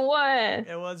was even worse.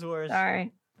 It was worse.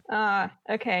 Sorry.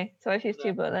 Okay. So I've used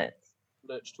 2 bullets.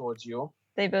 Lurch towards you.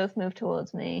 They both move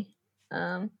towards me.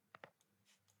 Oh,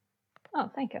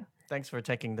 thank you. Thanks for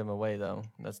taking them away, though.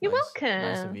 That's You're nice. Nice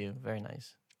welcome. of you. Very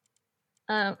nice.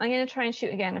 I'm going to try and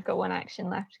shoot again. I've got 1 action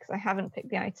left because I haven't picked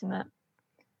the item up.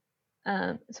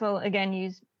 So I'll again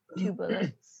use 2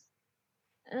 bullets.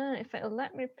 If it'll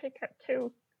let me pick up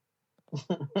 2.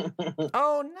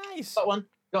 Oh, nice. Got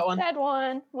one. Dead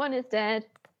one. One is dead.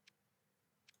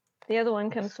 The other one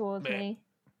comes towards me.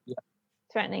 Yeah.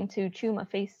 Threatening to chew my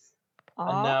face And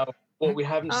off. now, what we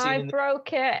haven't I seen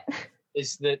broke it.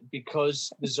 is that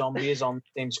because the zombie is on the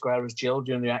same square as Jill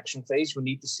during the reaction phase, we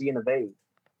need to see an evade.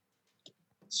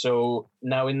 So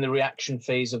now in the reaction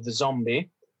phase of the zombie,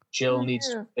 Jill needs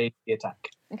to evade the attack.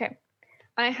 Okay.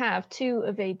 I have 2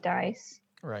 evade dice.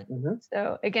 Right.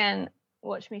 So again,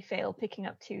 watch me fail picking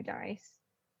up 2 dice.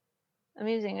 I'm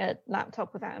using a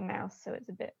laptop without a mouse, so it's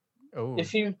a bit. Oh.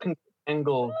 If you can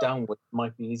angle downward, it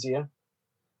might be easier.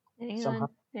 Hang Somehow.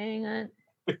 on.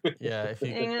 Yeah, if you.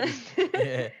 Hang on.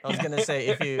 Yeah, I was gonna say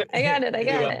if you. I got it, I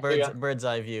got Bird's, it. bird's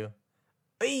eye view.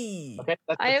 Eee! Okay,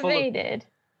 that's I the full evaded.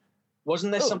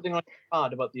 Wasn't there Oh. something like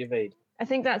hard about the evade? I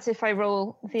think that's if I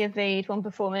roll the evade when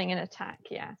performing an attack.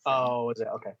 Yeah. So Oh, is it?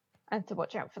 Okay. I have to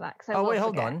watch out for that. Oh wait,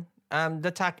 hold on. The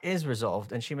attack is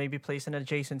resolved, and she may be placed in an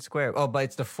adjacent square. Oh, but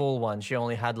it's the full one. She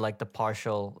only had like the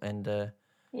partial and the.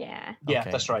 Yeah. Yeah,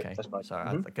 Okay, that's right. okay. That's right. Sorry,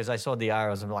 Mhm. because I saw the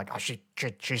arrows and I'm like, oh,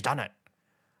 she's done it.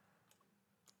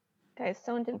 Guys,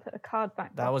 someone didn't put a card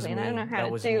back That was properly, me. and I don't know how that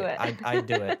to was do me. it. I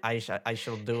do it. I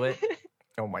shall do it.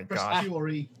 Oh my Press gosh. Q or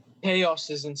E. Chaos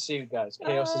is ensued, guys.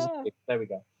 Chaos is Ah. ensued. There we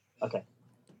go. Okay.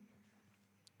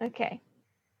 Okay.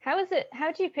 How is it?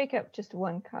 How do you pick up just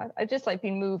 1 card? I've just like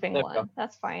been moving There we one. go.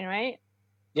 That's fine, right?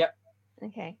 Yep.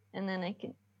 Okay, and then I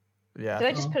can. Yeah. Did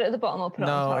I just put it at the bottom or put it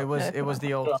on No, top? it was I the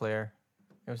forgot. all clear.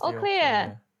 It was the All clear.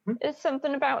 yeah. It's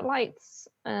something about lights.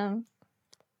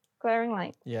 Glaring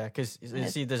light. Yeah, because you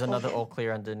It's see, there's another okay. all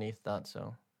clear underneath that.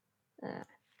 So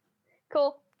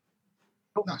Cool.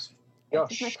 Nice.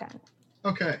 It's my Gosh. turn.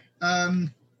 Okay.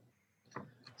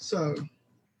 So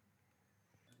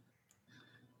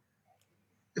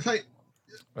if I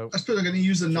suppose I'm going to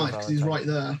use the knife because he's right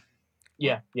there.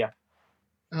 Yeah, yeah.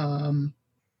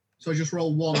 So I just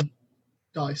roll 1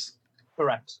 dice.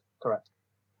 Correct.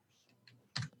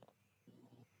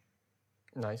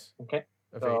 nice. Okay.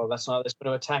 Evade. So that's not this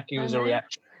going to attack you as a Okay.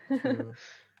 reaction. Two.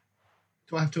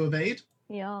 Do I have to evade?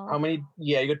 Yeah. How many?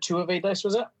 Yeah, you got 2 evade dice,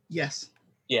 was it? Yes.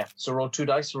 Yeah. So roll 2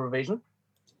 dice for evasion.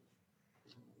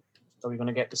 So we're going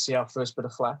to get to see our first bit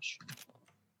of flash.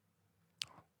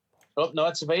 Oh, no,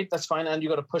 it's evade. That's fine. And you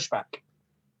got a pushback.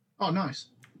 Oh, nice.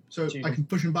 So So you I can- can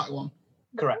push him back 1.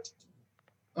 Correct.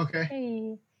 Okay.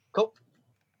 Hey. Cool.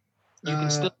 You can Uh,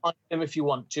 still find him if you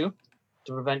want to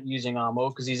prevent using armor,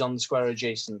 because he's on the square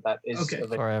adjacent. That is Okay.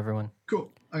 evade. Sorry, everyone.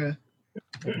 Cool. Okay.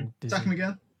 Getting dizzy. Attack him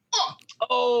again. Oh,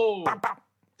 Oh!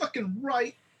 fucking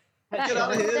right. That Get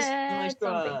out of was here. dead Nice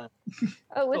zombie. one.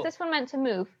 Oh, was Cool. this one meant to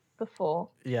move before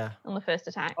Yeah. on the first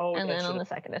attack Oh, and yeah, then on should've- the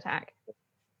second attack?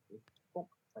 Oh,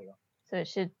 there you go. So it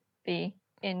should be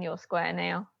in your square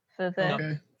now for the.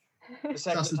 Okay. The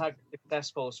second That's the- attack is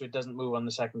successful, so it doesn't move on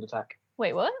the second attack.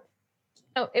 Wait, what?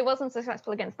 Oh, it wasn't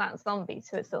successful against that zombie,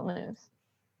 so it still moves.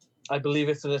 I believe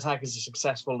if an attack is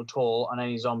successful at all on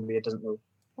any zombie, it doesn't move.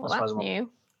 Well, As far that's as I'm-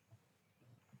 new.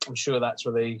 I'm sure that's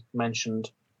what they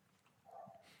mentioned.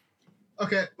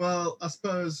 Okay. Well, I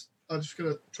suppose I'm just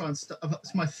gonna try and.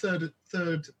 It's my third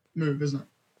move, isn't it?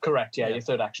 Correct, yeah, Yeah. your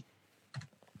third action.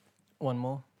 One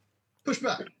more. Push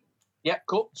back. Yeah,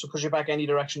 cool. So push it back any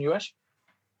direction you wish.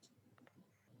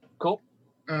 Cool.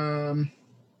 Um.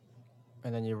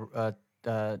 And then you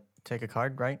take a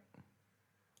card, right?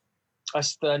 I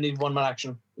still need 1 more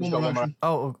action. Who's One got more action.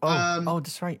 Oh, Um,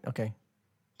 that's right. Okay.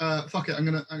 Fuck it. I'm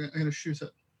gonna shoot it.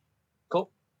 Cool.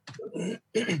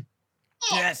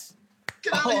 Yes.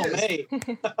 Get out Oh, of here.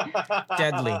 mate.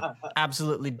 Deadly.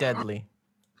 Absolutely deadly.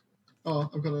 Oh,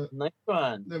 I've got a. Nice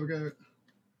one. There we go.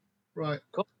 Right.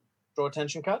 Draw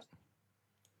attention card.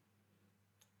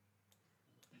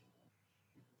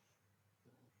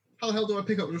 How the hell do I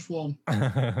pick up just 1?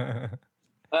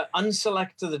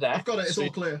 Unselect to the deck. I've got it. It's So all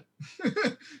clear.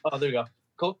 oh, there we go.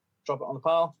 Cool. Drop it on the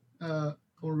pile.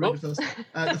 Or read it first.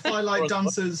 The firelight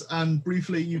dances, and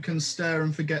briefly you can stare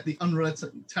and forget the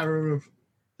unrelenting terror of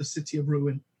the city of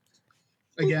ruin.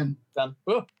 Again. Done.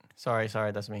 Oh, Sorry,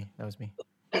 that's me. That was me.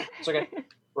 it's okay.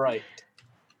 Right.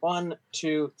 1,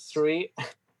 2, 3.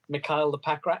 Nikolai the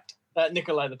pack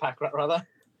rat, rather.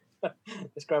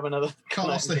 Let's grab another.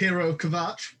 Carlos, the hero,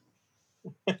 Kavach.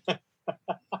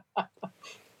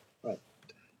 Right.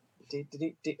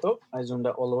 Oh, I zoomed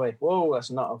out all the way. Whoa,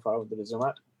 that's not how far did I zoom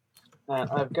out. And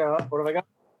I've got, what have I got?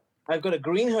 I've got a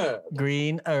green herb.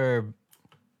 Green herb.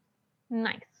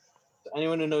 Nice.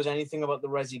 Anyone who knows anything about the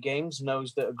Resi games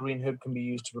knows that a green herb can be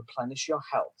used to replenish your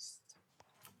health.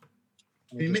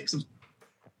 Can you mix them?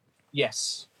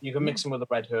 Yes, you can mix them with a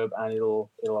red herb, and it'll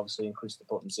obviously increase the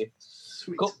potency.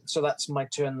 Sweet. Cool. So that's my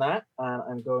turn there, and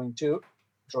I'm going to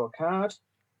draw a card.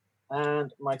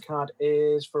 And my card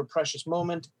is for a precious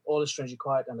moment, all is strangely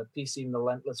quiet, and a PC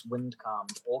relentless wind calm.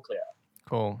 All clear.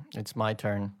 Cool. It's my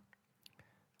turn.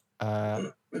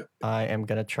 I am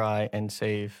gonna try and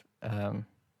save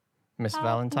Miss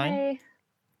Valentine. Yay.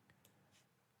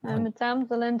 I'm a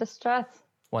damsel in distress.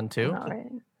 1, 2. Not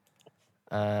really.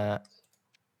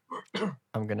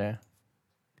 I'm gonna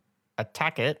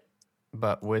attack it,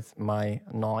 but with my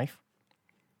knife.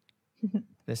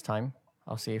 This time,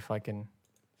 I'll see if I can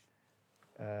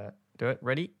do it.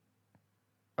 Ready?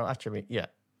 Oh, actually, yeah.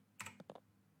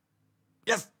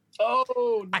 Yes,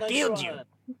 Oh, I nice killed one. you.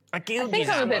 I I killed think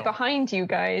you. I'm a bit Zero. behind you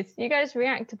guys. You guys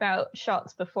react about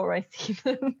shots before I see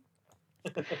them.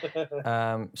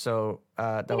 So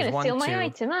that You're was gonna 1, steal my 2,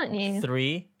 item, aren't you?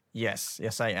 3. Yes,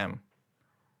 I am.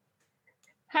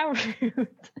 How rude.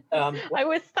 What- I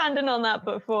was standing on that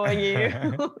before you.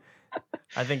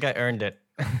 I think I earned it.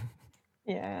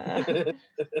 Yeah.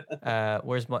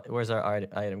 Where's our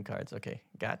item cards? Okay,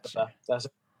 gotcha. That's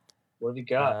it. What have you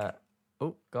got?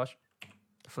 Oh gosh,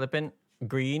 flipping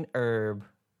green herb.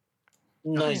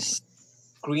 Nice.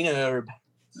 Green herb.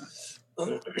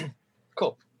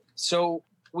 Cool. So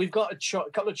we've got a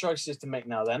couple of choices to make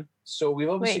now then. So we've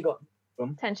obviously Wait.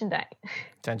 got... Tension deck.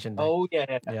 Tension deck. Oh,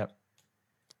 yeah. Yep.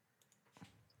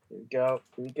 Here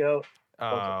we go.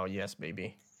 Oh yes,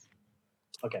 baby.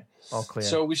 Okay. All clear.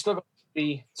 So we've still got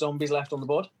 3 zombies left on the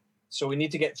board. So we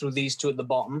need to get through these 2 at the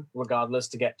bottom, regardless,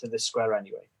 to get to this square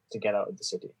anyway, to get out of the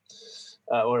city.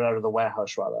 Or out of the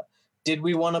warehouse, rather. Did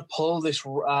we want to pull this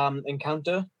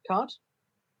encounter card?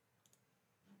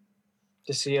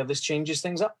 To see how this changes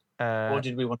things up? Or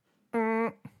did we want...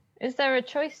 Is there a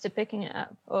choice to picking it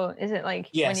up? Or is it like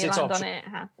Yes, when you it's land on optional. it, it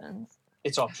happens?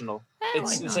 It's optional. Oh,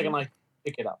 It's why like not? I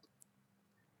pick it up.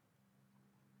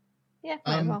 Yeah,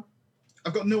 might as well.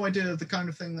 I've got no idea of the kind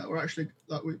of thing that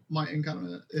we might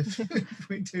encounter if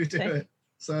we do Okay. it.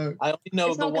 So I only know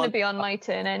It's the not going one. to be on my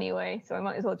turn anyway, so I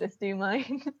might as well just do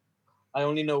mine. I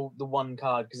only know the one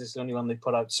card because it's the only one they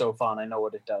put out so far, and I know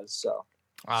what it does. So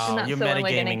Oh, and that's you're the one we're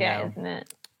going to metagaming get, now. isn't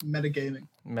it? metagaming.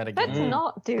 Let's Metagaming.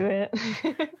 not do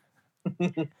it.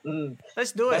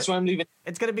 Let's do that's it. why I'm leaving.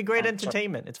 It's gonna be great Sorry.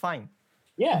 entertainment. It's fine.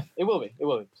 Yeah, it will be. It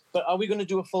will be. But are we going to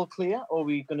do a full clear, or are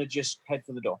we going to just head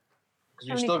for the door? Because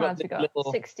How we've many still got cards the we got?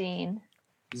 little 16.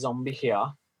 zombie here.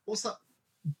 What's that?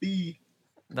 B?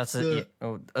 That's The-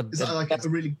 a Is that like a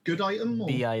really good item? Or?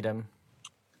 B item.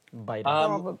 Bite.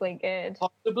 Probably good.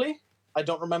 Possibly. I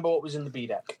don't remember what was in the B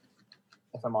deck,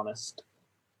 if I'm honest.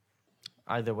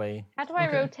 Either way, How do I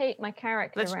Okay. rotate my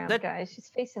character Let's- around, let- guys?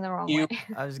 She's facing the wrong You- way.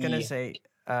 I was gonna E. say,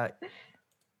 Oh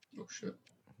shit!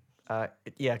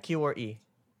 yeah, Q or E.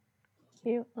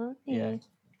 Yeah. E.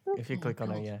 If you Oh, click on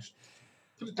her, God. yeah.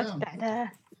 Put it That's down.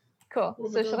 better. Cool. What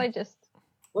have So we should done? I just...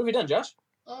 What have you done, Josh?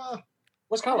 Ah,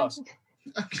 What's Carlos?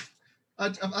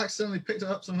 I've accidentally picked it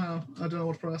up somehow. I don't know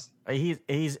what to press.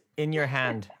 He's in your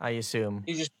hand, I assume.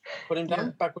 You just put him down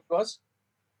Yeah. back where he was?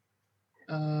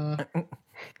 No.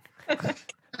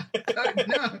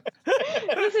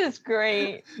 This is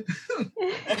great.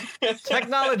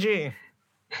 Technology.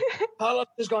 Carlos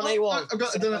has gone Oh, AWOL. I've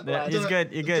got- I've done it. Yeah, I've he's done it.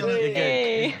 good. You're good. I've done You're it.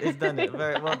 Yay. good. He's done it.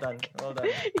 Very well done. Well done.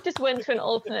 You just went to an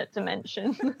alternate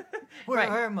dimension. Where Right.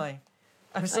 am I?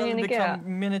 I've suddenly gonna become go.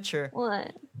 miniature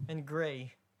 1, and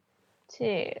gray.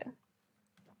 2.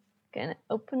 Gonna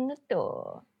open the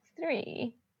door.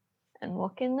 3. And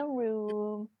walk in the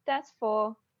room. That's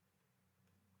 4.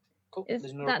 Cool. Is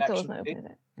There's no that door's reaction not phase. open,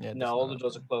 is it? Yeah. No, all the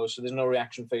doors are closed, so there's no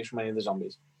reaction phase from any of the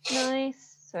zombies.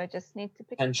 Nice. So I just need to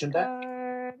pick Tension a deck.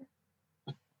 card.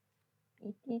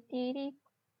 Dee-dee-dee-dee.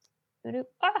 Doo-doo.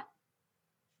 Ah!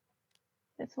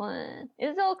 This one.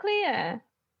 It's all clear.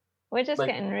 We're just Like,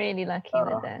 getting really lucky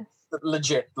with this.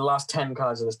 Legit, the last 10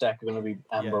 cards of this deck are going to be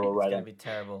Yeah, amber or it's red. gonna be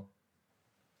terrible.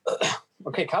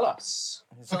 Okay, Kalas.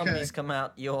 Zombies Okay. come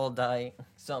out, you all die.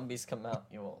 Zombies come out,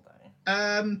 you all die.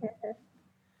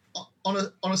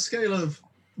 On a scale of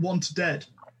 1 to dead,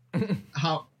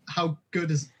 how good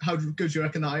do you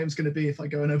reckon that item's going to be if I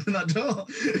go and open that door?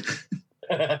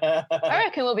 I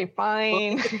reckon we'll be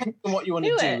fine. And what you want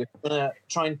to Do do? it. You want to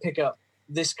try and pick up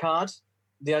this card,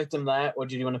 the item there, or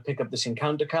did you want to pick up this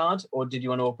encounter card, or did you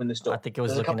want to open this door? I think I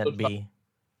was There's a looking couple at of- B.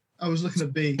 I was looking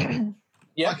at B.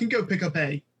 Yeah. I can go pick up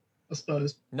A, I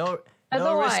suppose. No risk,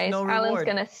 Otherwise, no Alan's reward.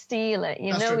 gonna steal it.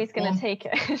 You That's know true. he's gonna One. take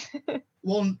it.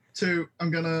 1, 2,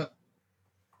 I'm going to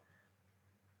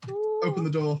open the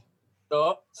door.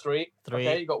 Oh, 3. 3.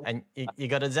 Okay, you got And you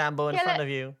got a Zambo in Get front it. of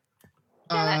you.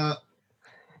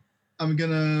 I'm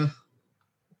gonna.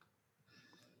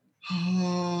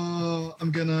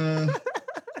 I'm gonna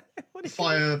What is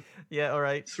fire Yeah, all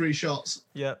right. 3 shots.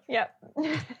 Yeah. Yep.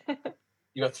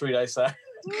 you got 3 dice there.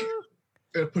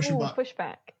 Push him Ooh, back. push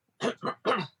back.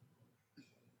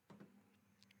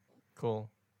 Cool.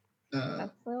 Uh,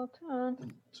 That's a little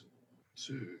turn.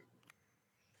 2,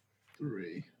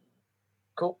 3.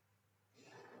 Cool.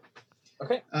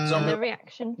 Okay. Uh, The Zombie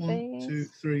reaction 1, phase. 2,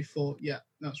 3, 4. Yeah,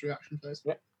 that's reaction phase.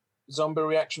 zombie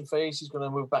reaction phase. He's going to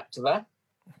move back to there,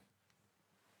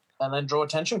 and then draw a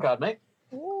tension card, mate.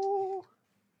 Ooh,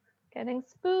 getting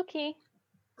spooky.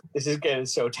 This is getting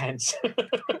so tense.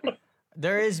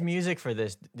 There is music for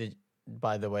this,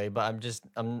 by the way, but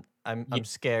I'm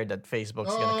scared that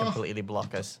Facebook's gonna Oh. completely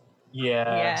block us.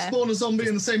 yeah. Spawn a zombie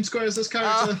in the same square as this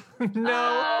character. No.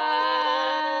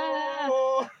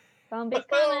 Ah, zombie's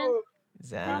coming.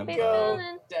 Zombie's Zambo.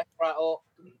 coming. Death rattle.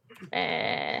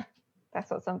 That's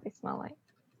what zombies smell like.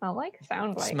 Smell like?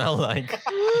 Sound like? Smell like.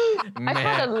 I've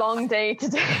had a long day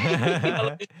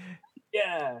today.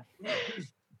 Yeah.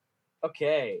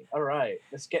 Okay. All right.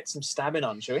 Let's get some stabbing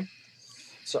on, shall we?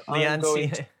 So I'm Leanne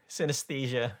going.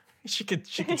 synesthesia. She could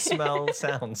smell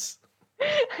sounds.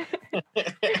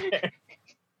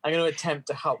 I'm going to attempt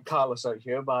to help Carlos out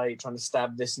here by trying to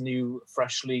stab this new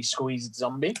freshly squeezed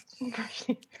zombie.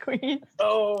 Squeeze.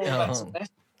 Oh, that's Oh. a mess.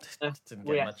 Didn't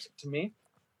get React much. to me.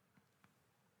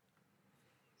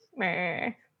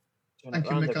 Meh. Turn Thank it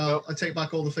you, around, Mikhail. I take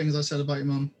back all the things I said about your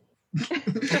mum.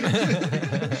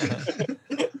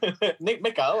 Nick,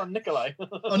 Mikhail, and Nikolai.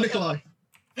 Oh, Nikolai.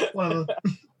 Whatever.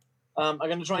 I'm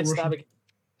going to try and stab again.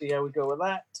 See how we go with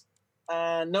that.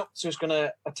 Nope, so it's going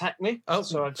to attack me. Oh,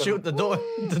 so I've got shoot the door!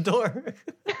 The door!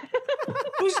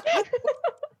 Who's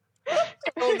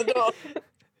oh, the door?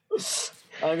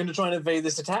 I'm going to try and evade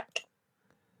this attack.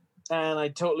 And I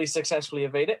totally successfully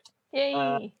evade it. Yay.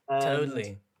 And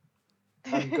Totally.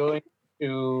 I'm going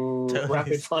to Totally.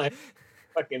 rapid fire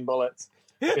fucking bullets.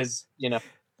 Because, you know.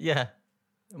 Yeah.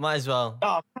 Might as well.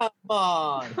 Oh, come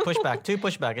on. Pushback. 2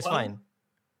 pushback. It's One. fine.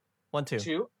 1, 2.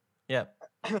 2. Yeah.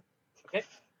 Let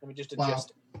me just Wow.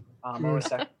 adjust armor a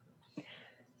sec.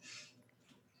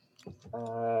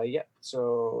 Yeah,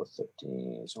 so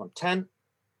 13, so 10.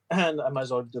 And I might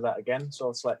as well do that again. So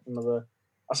I'll select another.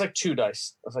 I'll select 2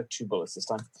 dice. I'll select 2 bullets this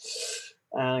time.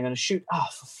 And I'm going to shoot. Oh,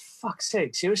 for fuck's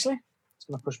sake. Seriously? It's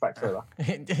going to push back further.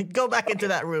 Go back into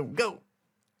that room. Go.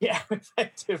 Yeah,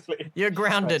 effectively. You're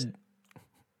grounded.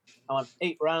 I want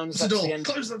 8 rounds. Close the That's the door. end.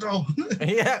 Close the door.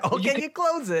 Yeah. You Okay, can- you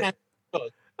close it. You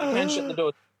can shut the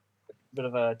door. Bit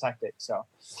of a tactic. So,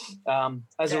 as Get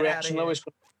a outta reaction, here. though, it's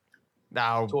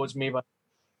Now. towards me.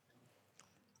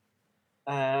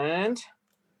 And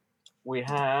we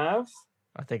have.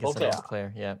 I think it's Okay. all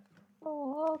clear. Yeah.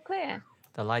 Oh, clear.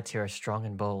 The lights here are strong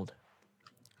and bold.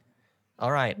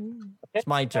 All right. Mm. It's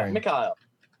my turn. Mikhail.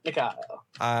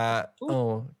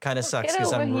 Oh, kind of sucks Get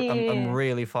because over I'm here.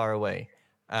 really far away.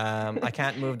 I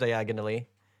can't move diagonally.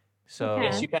 So You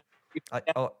Yes, you can.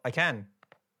 I can.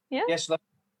 Yes,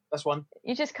 that's one.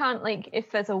 You just can't, like,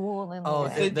 if there's a wall in Oh,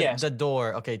 there. Yes. the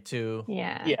door. Okay, 2,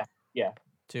 Yeah. Yeah.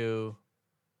 2,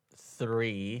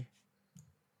 3.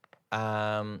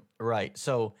 Right.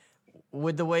 So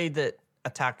with the way that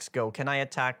attacks go, can I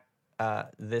attack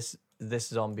this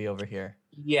zombie over here?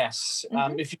 Yes.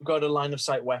 If you've got a line of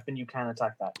sight weapon, you can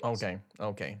attack that. Yes.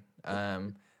 Okay. I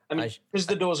mean, I sh- because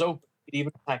the door's open, you could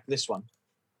even attack this one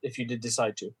if you did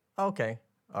decide to. Okay.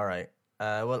 All right.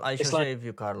 Well, I It's shall like- save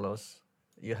you, Carlos.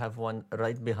 You have one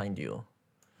right behind you.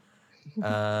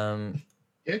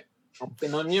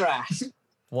 Jumping on your ass.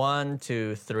 1,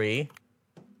 2, 3.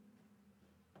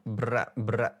 Bra.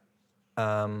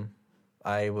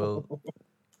 I will.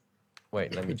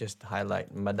 Wait. Let me just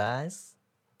highlight my dice.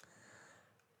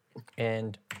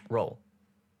 And roll.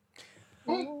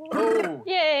 Oh,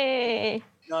 Yay!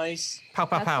 nice. Pow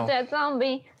pow That's a pow. dead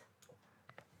zombie.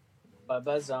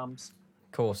 Bye-bye, zombies.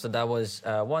 Cool. So that was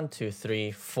 1, 2,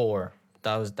 3, 4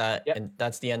 that was that, Yep. and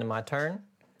that's the end of my turn.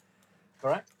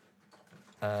 Correct.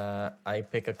 I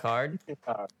pick a card.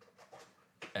 Card.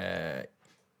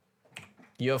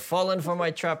 You have fallen for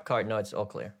my trap card. No, it's all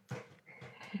clear.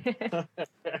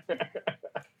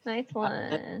 Nice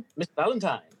one. Miss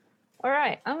Valentine. All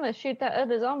right, I'm gonna shoot that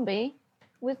other zombie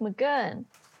with my gun.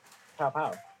 Pow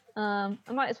pow. I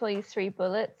might as well use 3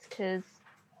 bullets because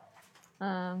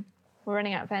we're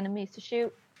running out of enemies to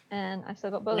shoot, and I've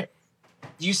still got bullets.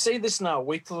 You say this now.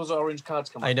 Wait till those orange cards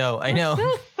come I up. know. I know.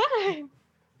 Still fine.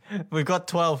 We've got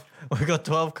 12. We've got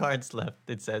 12 cards left.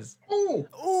 It says. Oh,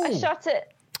 Ooh. I shot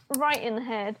it right in the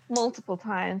head multiple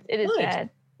times. It is Nice. dead.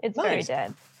 It's very Nice.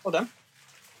 dead. Well done.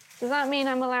 Does that mean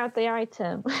I'm allowed the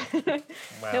item?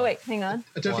 Wow. No, wait, hang on.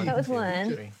 I don't think That you was can one.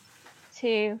 do it. 3.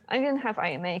 2. I'm gonna have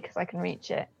item A because I can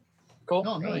reach it. Cool.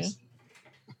 Oh, nice.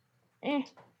 How?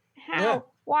 Yeah.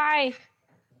 Why?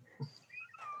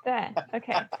 There.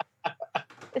 Okay.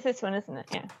 It's this one, isn't it?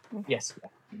 Yeah. Yes.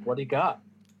 What do you got?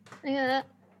 Yeah.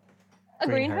 A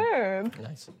Green green herb.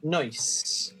 Nice.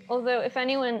 Nice. Although, if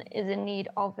anyone is in need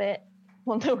of it,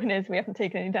 well, no one is. We haven't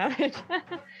taken any damage.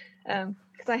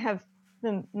 Because I have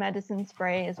the medicine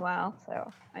spray as well,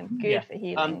 so I'm good Yeah. for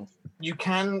healings. You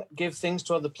can give things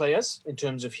to other players in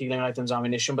terms of healing items,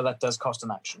 ammunition, but that does cost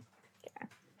an action.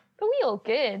 But we all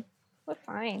good. We're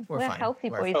fine. We're We're fine. healthy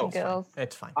We're boys fine. and girls.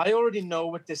 It's fine. I already know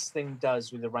what this thing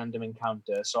does with a random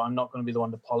encounter, so I'm not going to be the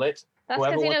one to pull it. That's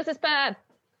Whoever because he wants- knows it's bad.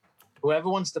 Whoever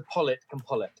wants to pull it can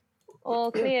pull it.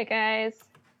 All clear, guys.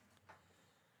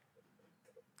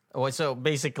 Oh, so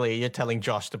basically, you're telling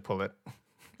Josh to pull it,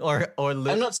 or I'm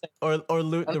loot, not saying. or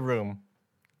loot the room.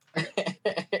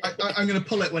 I'm going to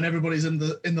pull it when everybody's in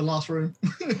the last room.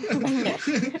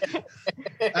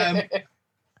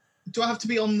 Do I have to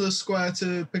be on the square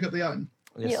to pick up the item?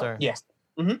 Yes, Yeah. sir. Yes.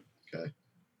 Okay.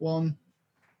 1,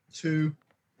 2.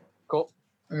 Cool.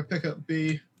 I'm going to pick up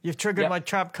B. You've triggered Yep. my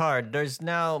trap card. There's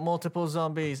now multiple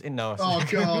zombies in no. Oh,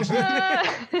 God.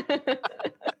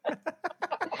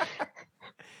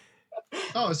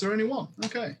 Oh, is there only one?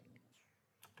 Okay.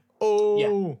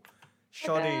 Oh,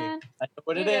 shoddy. Okay. I know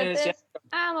what You it got is. Yeah. this.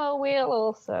 Ammo wheel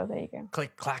also. There you go.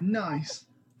 Click clack, Nice.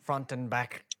 front and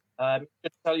back.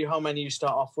 Just tell you how many you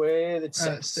start off with. It's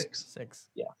 6. 6. 6.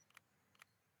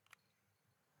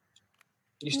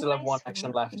 You still have one Nice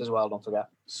action one. left as well. Don't forget.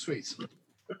 Sweet.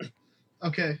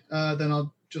 Okay, then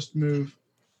I'll just move.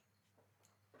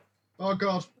 Oh,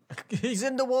 God. He's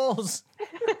in the walls.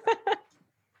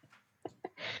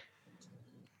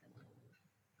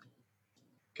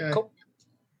 Okay. Cool.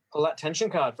 Pull that tension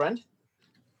card, friend.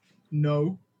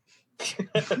 No.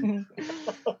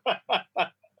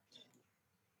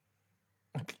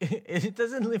 It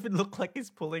doesn't even look like he's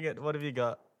pulling it. What have you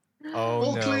got? Oh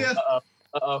All no. clear.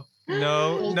 Uh-oh.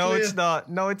 No, All no, it's clear.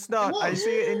 not. No, it's not. I was. see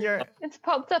it in your. It's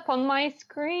popped up on my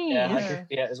screen. Yeah, I Yeah. can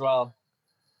see it as well.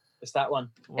 It's that one.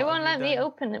 It What won't have let you me done?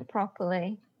 open it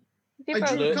properly. If you I broke-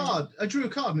 drew a Look. card. I drew a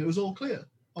card and it was all clear.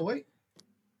 Oh, wait.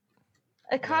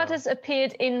 A card No. has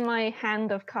appeared in my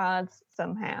hand of cards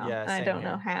somehow. Yeah, I same don't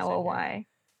here, know how same or here. why.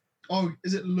 Oh,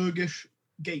 is it Lurgish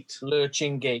Gate?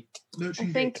 Lurching Gate. Lurching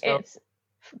I think Gate. it's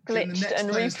During the glitched next and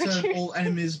player's turn, reproduced. all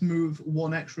enemies move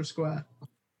 1 extra square.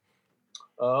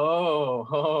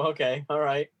 Oh, okay. All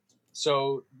right.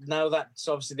 So now that's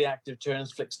obviously the active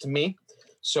turns flicks to me.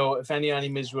 So if any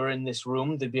enemies were in this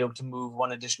room, they'd be able to move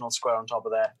 1 additional square on top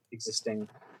of their existing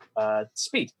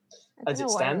speed. I as don't it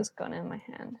know why stands. it's gone in my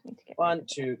hand. I need to get rid 1, of it.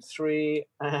 2, 3,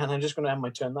 and I'm just going to have my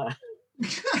turn there.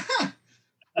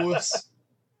 Wuss.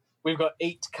 We've got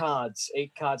 8 cards.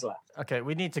 8 cards left. Okay,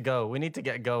 we need to go. We need to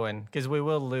get going because we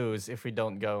will lose if we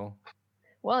don't go.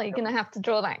 Well, you're gonna have to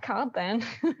draw that card then.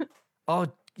 Oh,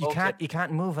 you Okay.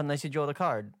 can't move unless you draw the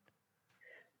card.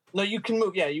 No, you can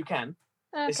move. Yeah, you can.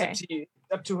 It's Okay. up to you.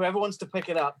 Up to whoever wants to pick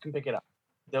it up can pick it up.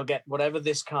 They'll get whatever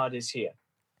this card is here.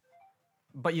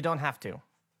 But you don't have to.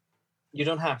 You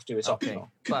don't have to. It's Okay.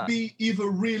 optional. Could But- be either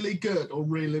really good or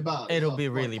really bad. It'll Oh, be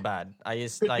fuck. really bad. I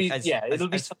just Could like be, as, yeah, as, it'll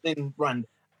be as, something random.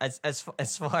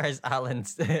 as far as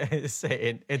Alan's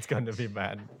saying, it's gonna be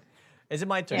bad. Is it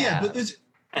my turn? Yeah, Yeah. but there's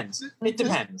Depends. It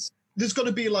depends. got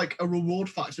to be like a reward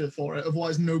factor for it.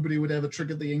 Otherwise, nobody would ever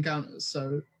trigger the encounters.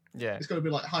 So Yeah, it's got to be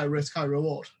like high risk, high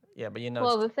reward. yeah, but you know,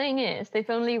 Well, the thing is, they've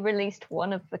only released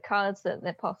one of the cards that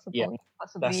they're Yeah, possibly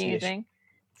that's the issue. using.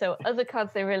 So other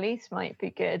cards they release might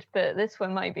be good, but this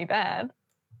one might be bad.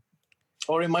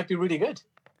 Or it might be really good.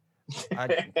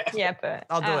 I, Yeah, but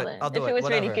I'll do it. Alan, I'll do if it. it was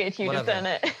really Whatever. good, you'd have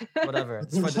Whatever. done it. whatever.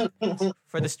 It's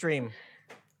for the stream.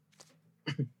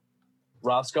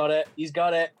 Ralph's got it. He's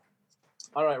got it.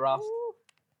 All right, Ralph. Ooh.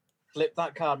 Flip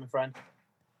that card, my friend.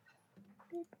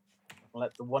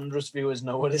 Let the wondrous viewers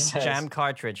know what it says. Jam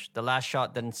cartridge. The last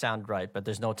shot didn't sound right, but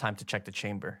there's no time to check the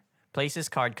chamber. Place this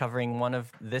card covering one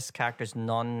of this character's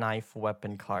non-knife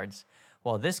weapon cards.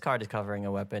 While this card is covering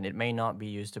a weapon, it may not be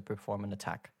used to perform an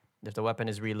attack. If the weapon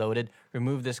is reloaded,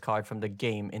 remove this card from the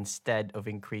game instead of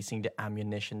increasing the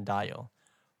ammunition dial.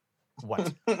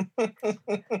 What?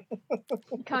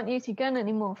 You can't use your gun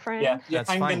anymore, friend. Yeah, your That's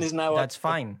handgun fine. is now That's up.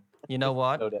 fine. You know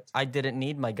what? Load it. I didn't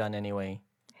need my gun anyway.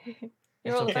 You're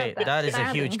It's all okay. about That is a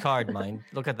stabbing. huge card, mine.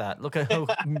 Look at that. Look at how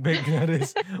big that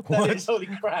is. That What? is holy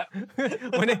crap.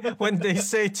 when they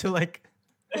say to like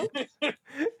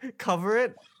cover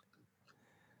it,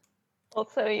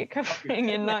 Also, you're covering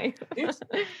your knife.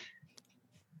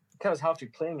 Covers half your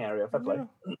playing area. Fair play.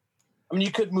 I mean,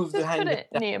 you could move the Just put handgun. it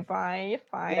nearby. You're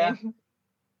fine. Yeah.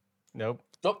 nope.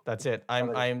 Nope. That's it.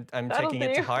 I'm That'll taking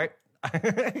it to do. heart.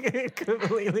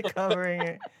 Completely covering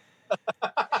it.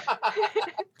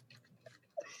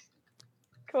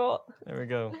 Cool. There we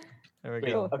go. There we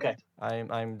Wait, go. okay.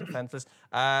 I'm defenseless.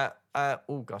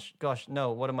 Oh gosh.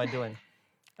 No. What am I doing?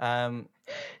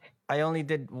 I only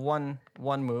did one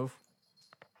move,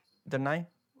 didn't I?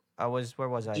 Where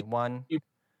was I? One.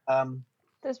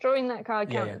 Does drawing that card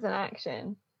count Yeah. as an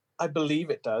action? I believe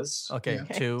it does. Okay. Yeah.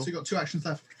 Two. So you got 2 actions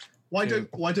left. Why Two.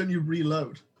 don't you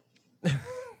reload?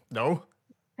 No.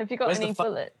 Have you got Where's the any fu-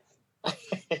 bullets?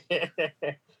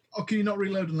 Oh, can you not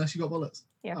reload unless you got bullets?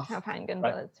 You have Oh, to have handgun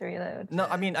right. bullets to reload. No.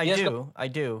 I mean, I Yes, do. I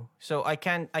do. So I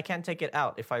can take it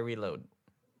out if I reload.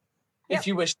 If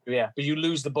you wish to, yeah. But you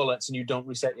lose the bullets and you don't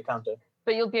reset your counter.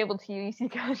 But you'll be able to use your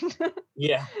gun.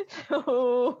 Yeah.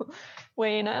 So,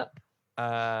 weighing up.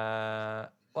 Well,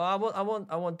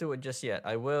 I won't do it just yet.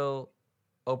 I will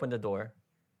open the door.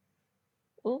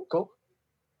 Ooh, Cool.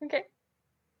 okay.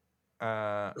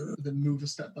 Then move a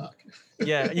step back.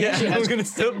 Yeah. She I'm has- gonna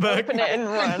step back. Open it and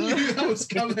I run. knew that was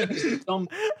coming. Some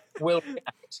will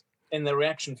react in the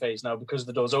reaction phase now because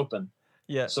the door's open.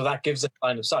 Yeah. So that gives it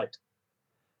line of sight.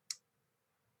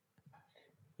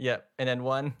 Yeah. And then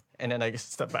one, and then I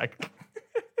just step back.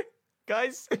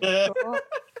 Guys, Help!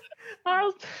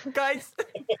 guys.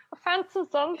 I found some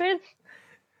zombies.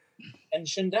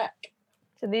 Tension deck.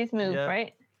 So these move, Yeah.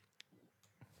 right?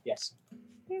 Yes.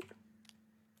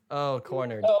 Oh,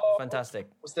 cornered. Oh. Fantastic.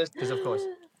 What's this? Because of course.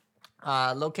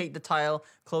 Locate the tile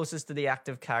closest to the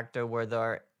active character where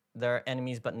there are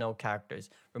enemies but no characters.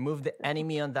 Remove the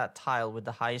enemy on that tile with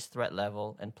the highest threat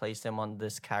level and place them on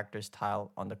this character's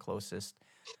tile on the closest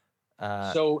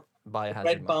So biohazard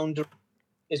red mark. boundary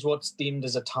is what's deemed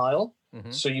as a tile.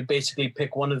 Mhm. So you basically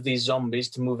pick one of these zombies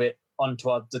to move it onto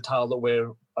the tile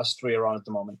that us three are on at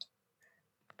the moment.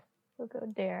 We'll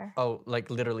go there. Oh, like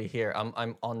literally here.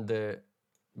 I'm on the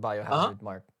biohazard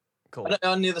mark. Cool.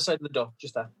 On the other side of the door,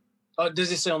 just there. Oh,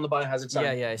 does it say on the biohazard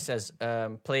side? Yeah. It says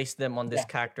place them on this Yeah.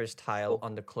 character's tile Cool.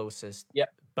 on the closest.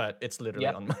 Yep. But it's literally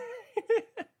Yep. on my.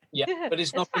 Yeah, but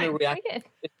it's not going to fine. react. I get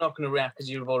it. It's not going to react because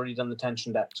you've already done the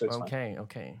tension deck, so it's fine.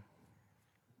 Okay.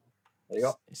 There you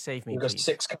go. Save me, We've got please.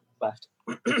 6 cards left.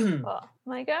 Oh,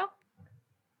 my go?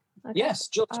 Okay. Yes,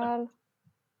 just I'm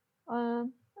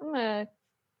gonna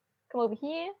come over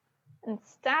here and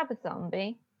stab a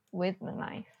zombie with my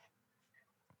knife.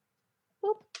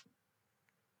 Boop.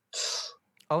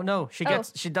 Oh no, she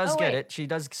does Oh, get wait. it. She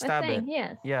does My stab it. thing,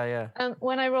 yes. Yeah.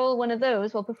 When I roll one of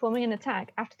those while performing an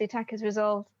attack, after the attack is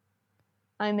resolved,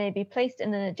 I may be placed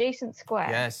in an adjacent square.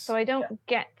 Yes. So I don't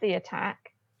get the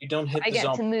attack. you don't hit I the get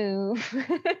zombie. to move.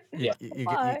 Yeah.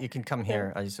 You can come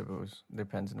here, I suppose.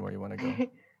 Depends on where you want to go.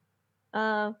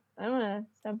 I'm gonna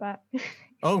step back.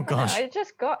 Oh No, gosh. I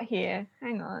just got here.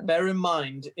 Hang on. Bear in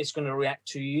mind, it's going to react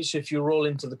to you. So if you roll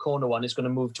into the corner one, it's going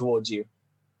to move towards you.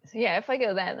 So yeah, if I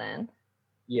go there,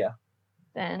 Yeah.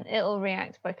 then it'll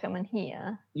react by coming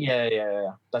here.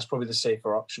 Yeah. That's probably the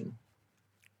safer option.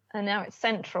 And now it's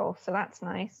central, so that's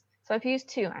nice. So I've used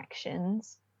 2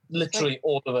 actions. Literally,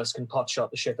 all of us can pot shot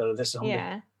the shit out of this zombie.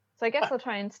 Yeah. So I guess I'll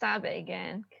try and stab it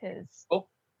again, because Oh.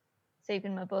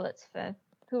 saving my bullets for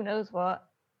who knows what.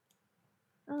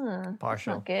 That's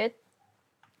Partial. not good.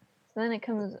 So then it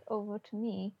comes over to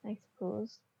me, I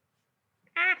suppose.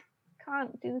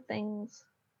 Can't do things.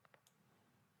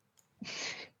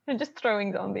 I'm just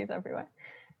throwing zombies everywhere.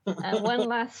 One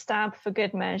last stab for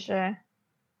good measure.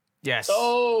 Yes.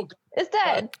 Oh, It's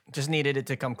dead. Just needed it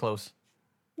to come close.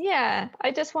 Yeah,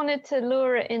 I just wanted to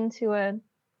lure it into a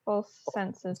false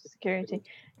sense of security.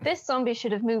 This zombie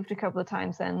should have moved a couple of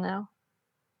times then now.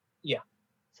 Yeah.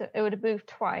 So it would have moved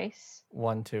twice,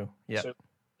 1, 2. Yeah. So-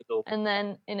 it'll- and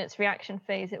then in its reaction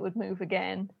phase, it would move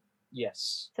again.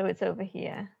 yes. So it's over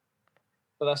here.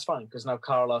 But that's fine, because now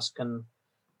Carlos can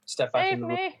step back Save in the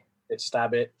room, me!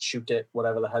 stab it, shoot it,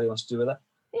 whatever the hell he wants to do with it.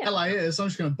 Yeah. Hell, I is. I'm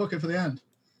just going to book it for the end.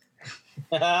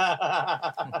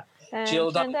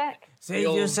 Chilled up. Turn deck. Save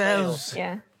old yourselves.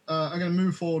 Yeah. I'm going to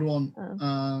move forward one. Oh.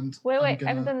 And Wait, I'm I gonna,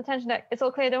 haven't done the tension deck. It's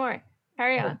all clear. Don't worry.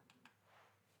 Carry on.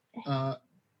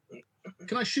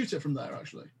 Can I shoot it from there,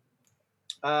 actually?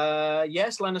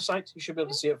 Yes, line of sight. You should be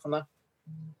able to see it from there.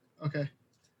 Okay.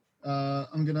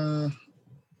 I'm going to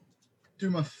do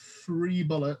my 3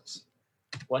 bullets.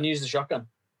 One, use the shotgun.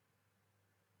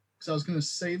 Because I was going to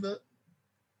save it.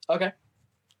 Okay,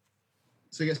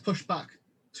 So it gets pushed back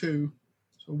 2.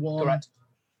 So 1, correct.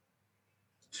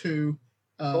 2.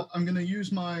 Cool. I'm going to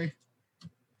use my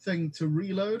thing to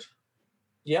reload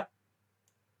Yep,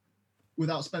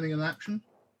 without spending an action.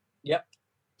 yep.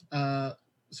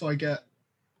 So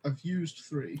I've used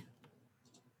 3.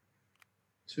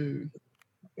 2,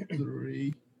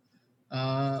 3.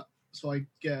 So I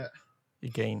get You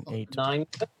gain 8. 9.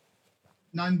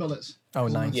 9 bullets. Oh,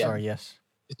 9. Yeah. Sorry, yes.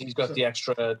 He's got So- the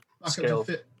extra Back skill. up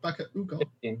to ooh, God.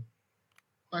 15.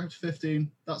 Back up to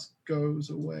 15. That goes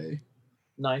away.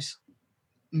 Nice.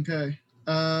 Okay.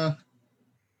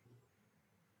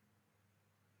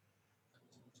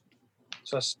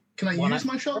 So that's Can I One use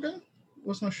my shotgun?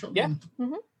 What's my shotgun?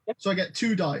 Mhm. Yep. So I get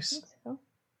 2 dice. I think so.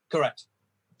 correct.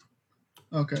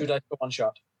 2 Okay. dice for 1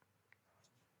 shot.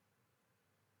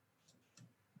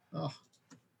 Oh,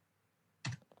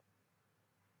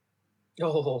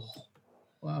 Oh,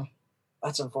 wow.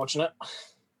 that's unfortunate.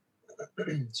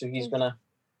 So he's gonna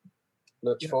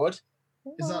lurch Yeah. forward.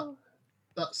 Is that- Oh.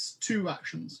 That's 2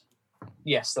 actions.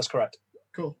 Yes, that's correct.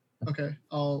 Cool. Okay.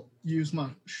 I'll use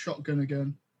my shotgun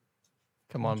again.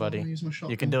 Come on, Do I wanna buddy. use my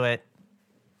shotgun? You can do it.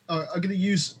 I'm gonna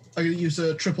use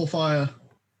a triple fire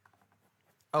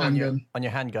Oh, handgun. on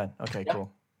your handgun. Okay, Yeah.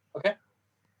 cool. Okay.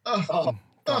 Oh, Oh,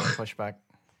 Ugh. Push back.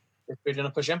 we're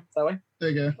gonna push him that way. there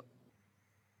you go.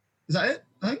 Is that it?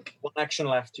 I think. 1 action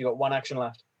left. You got 1 action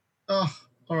left. Oh,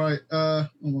 all right.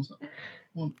 Almost.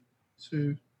 1,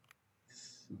 2,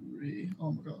 3.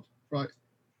 Oh my god. Right.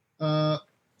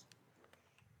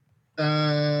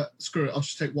 Screw it. I'll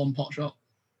just take 1 pot shot.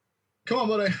 Come on,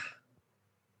 buddy.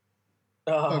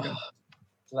 Oh, Okay.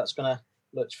 So that's gonna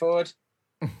lurch forward.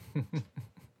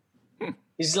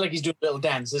 He's like he's doing a little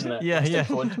dance, isn't it? Yeah, Step yeah.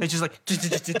 forward. It's just like. Then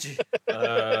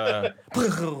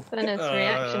it's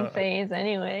reaction phase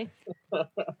anyway.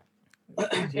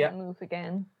 Yeah. Move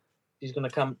again. He's gonna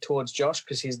come towards Josh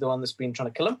because he's the one that's been trying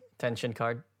to kill him. Tension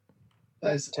card.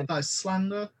 That is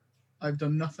slander. I've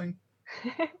done nothing.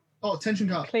 Oh, tension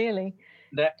card. Clearly.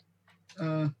 Deck.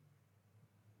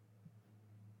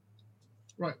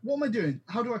 Right. What am I doing?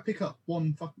 How do I pick up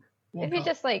one fucking? One If you card?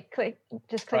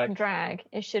 just click Right. and drag,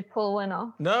 it should pull one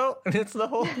off. No, it's the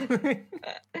whole.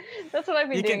 That's what I've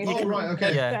been You can- doing. you Oh, can- right.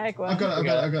 Okay. Yeah. Drag one. I've got it.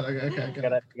 Okay. You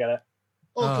got it.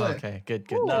 All Oh, clear. okay, good,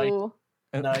 good. Ooh,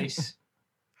 Nice.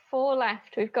 4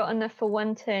 left. We've got enough for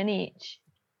 1 turn each.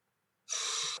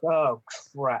 Oh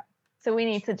crap. So we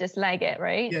need to just leg it,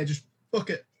 right? Yeah, just book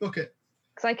it. Because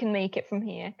I can make it from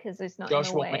here because it's not Josh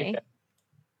in the won't way. make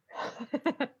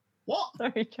it. What?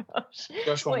 Sorry, Josh.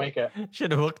 Josh won't Wait. make it.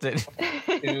 Should have hooked it.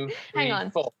 2, 3, Hang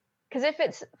on. 4. Because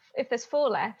if there's 4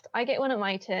 left, I get 1 at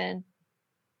my turn.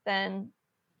 Then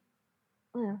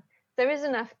there is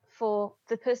enough for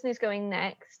the person who's going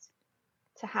next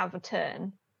to have a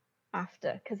turn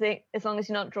after. Because as long as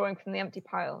you're not drawing from the empty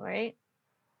pile, right?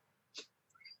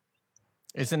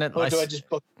 Isn't it Or like? do I just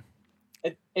book?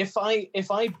 If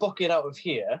I book it out of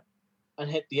here and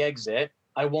hit the exit,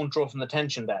 I won't draw from the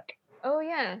tension deck. Oh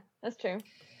yeah, that's true.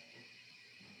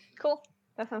 Cool.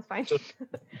 That sounds fine. So-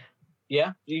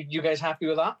 Yeah, you guys happy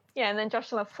with that? Yeah, and then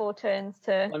Josh will have 4 turns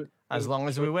to. As long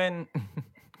as we win.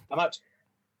 I'm out.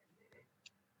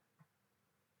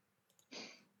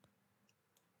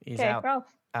 He's Okay, out. Ralph,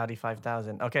 Audi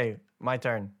 5000. Okay, my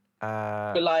turn.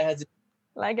 Bilai has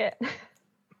leg it.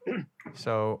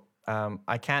 So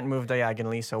I can't move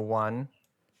diagonally. So 1,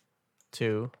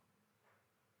 2.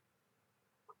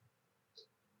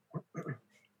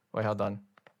 Wait, hold on.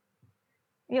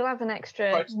 You'll have an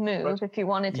extra Right, move right. if you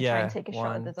wanted to try Yeah, and take a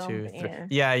shot at 1, the 2, zombie. 3.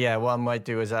 Yeah. Yeah. What I might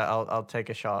do is I'll take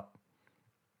a shot.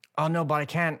 Oh no, but I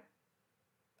can't.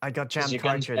 I got jammed your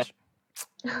gun's cartridge.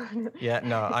 Yeah,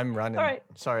 no, I'm running. All right,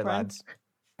 Sorry, run. lads.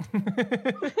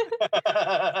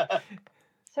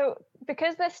 So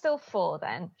because there's still 4,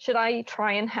 then should I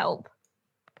try and help?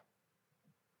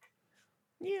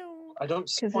 I don't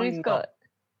Because find we've got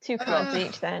 2 cards Uh,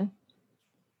 each. Then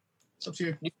It's up to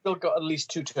you. You've still got at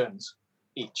least 2 turns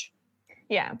each.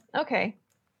 yeah, okay.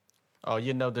 Oh,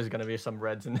 you know there's gonna be some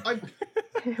reds in there.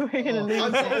 We're gonna Oh, lose.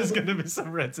 I've got- There's gonna be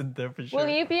some reds in there for sure. Will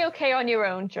you be okay on your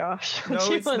own, Josh? No, Do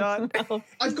you it's want not. some help?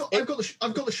 I've got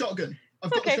the shotgun.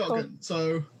 I've got Okay, the cool. shotgun.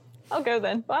 So I'll go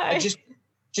then. Bye. And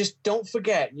just don't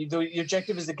forget, your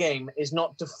objective as the game is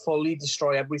not to fully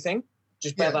destroy everything.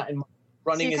 Just bear that in mind.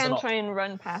 Running so you is can an try and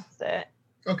run past it.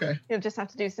 Okay. You'll just have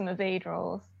to do some evade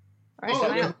rolls. All right, Oh, so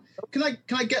okay.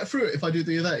 Can I get through it if I do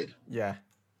the evade? Yeah.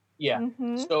 Yeah.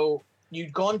 Mhm. So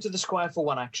you'd go onto the square for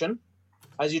 1 action.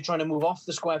 As you're trying to move off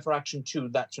the square for action 2,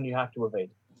 that's when you have to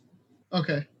evade.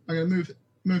 Okay. I'm gonna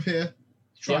move here.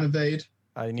 Try and evade.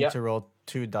 I need Yep. to roll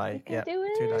 2 die. can Yeah,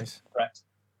 do 2 it. dice. Correct.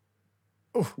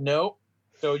 Oof. No.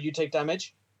 So you take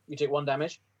damage. You take 1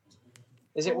 damage.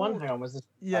 Is it 1? Oh. Hang on. Was this?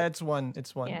 Yeah, it's 1.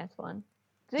 It's 1. Yeah, it's one.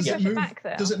 Does Does it it push move? it back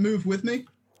though? Does it move with me?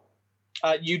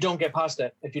 You don't get past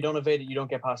it. If you don't evade it, you don't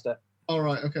get past it. All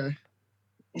right. Okay.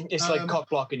 It's like cock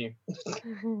blocking you.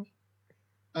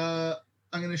 I'm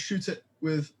gonna shoot it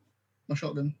with my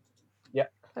shotgun.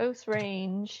 Close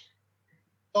range.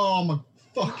 Oh my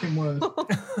fucking word! Now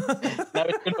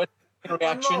it's going to be a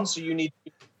reaction, no. so you need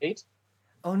to evade.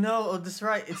 Oh no! Oh, that's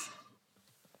right. It's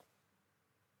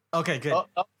okay. Good.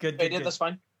 Oh, Good. evaded, Good. Good. that's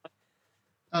fine.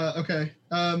 Okay.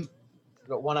 You've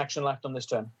got 1 action left on this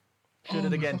turn. Shoot it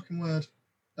my again. Fucking word.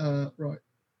 Right.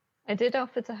 I did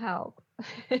offer to help.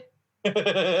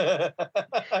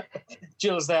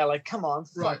 Jill's there, like, come on,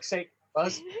 for Right. fuck's sake,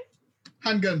 Buzz.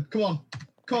 Handgun. Come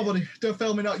on, buddy. Don't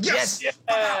fail me now. Yes.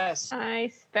 Yes!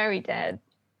 Nice. Very dead.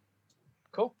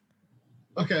 Cool.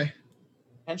 Okay.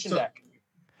 Tension So- deck.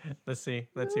 Let's see.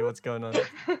 Let's see what's going on.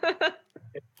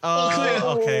 All clear.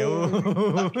 Oh, okay. No,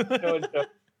 Ooh. no,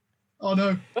 Oh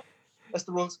no. that's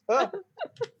the rules. Ah.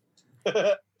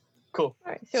 Cool. All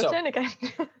right, it's your So- turn again.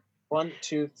 1,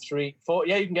 2, 3, 4.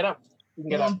 Yeah, you can get up. You can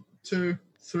get up. 1, 2,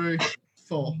 3,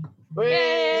 4.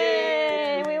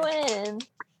 Yay! We win.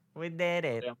 We did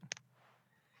it. Yeah.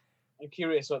 I'm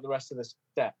curious about the rest of this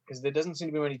deck because there doesn't seem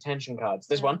to be many tension cards.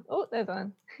 There's one. Oh, there's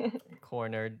one.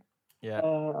 Cornered.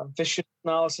 Yeah. Vicious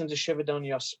snarl sends a shiver down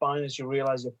your spine as you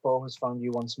realize your foe has found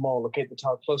you once more. Locate the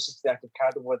tile closest to the active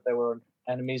card where there were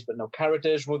enemies but no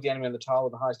characters. Remove the enemy on the tile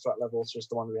with the highest threat level, so it's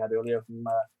the one we had earlier from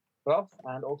Rob,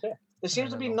 and all clear. There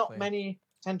seems to be all not clear. many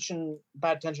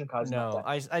bad tension cards in that No, deck.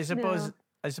 I suppose No.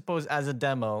 I suppose as a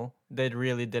demo, they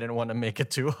really didn't want to make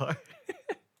it too hard.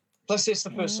 Plus, it's the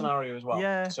first scenario as well.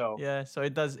 yeah. So Yeah. So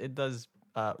it does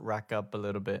rack up a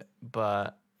little bit,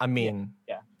 but I mean,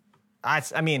 yeah.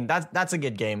 That's a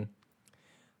good game.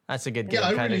 That's a good game. Yeah, I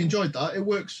kinda. really enjoyed that. It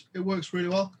works really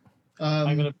well.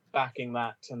 I'm going to be backing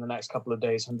that in the next couple of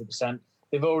days, 100%.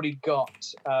 They've already got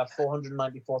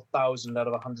 494,000 out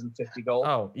of 150 gold.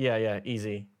 Oh yeah,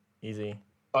 easy.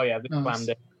 Oh yeah, they've Nice. planned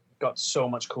it. Got so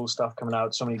much cool stuff coming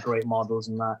out, so many great models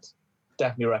and that.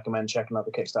 Definitely recommend checking out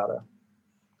the Kickstarter.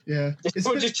 Yeah. It's a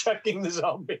We're bit- just checking the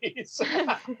zombies.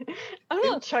 I'm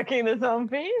not chucking the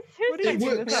zombies. Who's do you chucking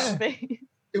the works. zombies?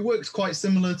 it works quite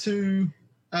similar to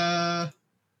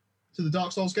the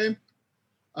Dark Souls game.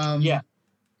 Yeah.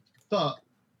 But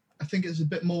I think it's a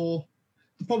bit more.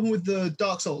 The problem with the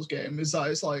Dark Souls game is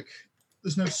that it's like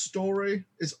there's no story.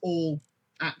 It's all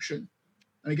action,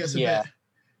 and it gets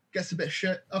a bit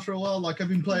shit after a while. Like I've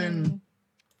been playing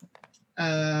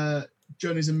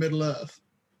Journeys in Middle Earth,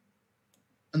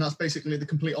 and that's basically the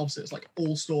complete opposite. It's like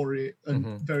all story and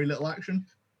Mhm. very little action.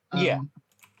 Yeah.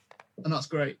 And that's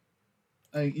great.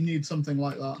 You need something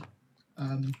like that.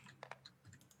 I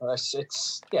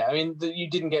mean, you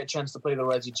didn't get a chance to play the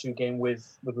Resi 2 game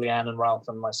with Leanne and Ralph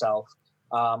and myself.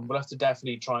 We'll have to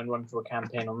definitely try and run through a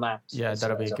campaign on that. Yeah,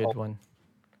 that'll be a good whole, one.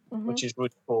 which is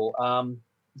really cool.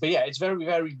 But yeah, it's very,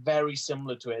 very, very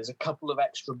similar to it. There's a couple of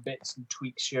extra bits and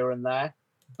tweaks here and there,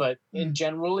 but in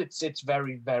general, it's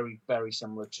very, very, very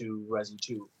similar to Resi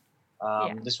 2.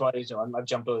 This is why I've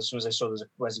jumped over as soon as I saw there's a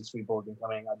Resi 3 board game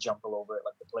coming. I jumped all over it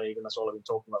like the plague, and that's all I've been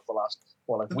talking about for the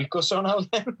last week or so now.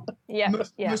 Yeah,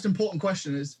 yeah. Most important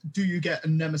question is: do you get a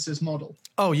Nemesis model?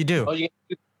 Oh, you do. Oh, you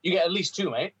get at least 2,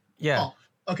 mate. Yeah.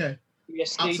 Oh, okay, You get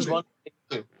stage Absolutely. 1, stage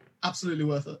 2. absolutely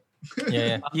worth it.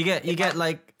 Yeah. You get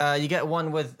like you get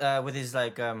one with his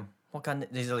like what kind?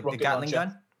 Is like the Rocket Gatling launcher.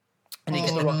 gun, and you Oh,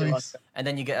 get The rocket nice. launcher. and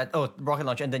then you get rocket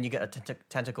launcher, and then you get a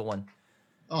tentacle one.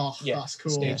 Oh, Yeah, that's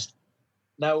cool. staged.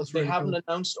 Now, That's they really haven't cool.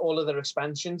 announced all of their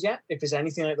expansions yet. If it's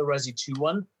anything like the Resi 2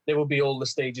 one, there will be all the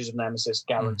stages of Nemesis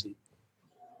guaranteed.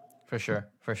 For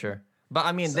sure. But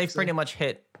I mean, they've Sexy. pretty much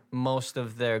hit most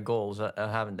of their goals,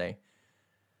 haven't they?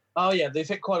 Oh, yeah, they've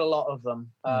hit quite a lot of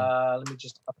them. Let me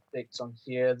just update on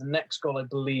here. The next goal, I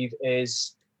believe,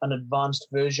 is an advanced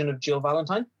version of Jill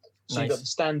Valentine. So you've got Nice. the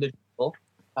standard Jill,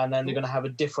 and then they're going to have a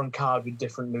different card with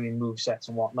different new move sets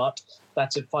and whatnot.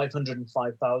 That's at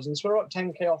 505,000. So we're about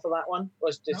 10k off of that one. Well,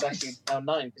 it's Nice. actually now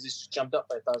 9 because it's just jumped up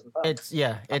by 1,000 pounds.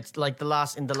 It's like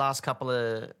in the last couple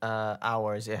of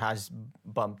hours, it has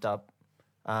bumped up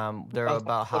They're Oh,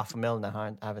 about $500,000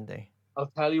 now, haven't they?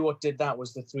 I'll tell you what did that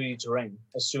was the 3D terrain.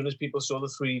 As soon as people saw the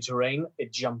 3D terrain,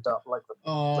 it jumped up like the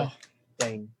Oh,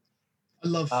 thing. I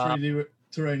love 3D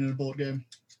terrain in a board game.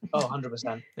 Oh,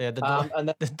 100%. Yeah, the door, And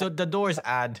then, the doors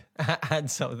add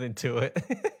something to it.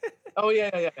 oh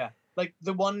yeah. Like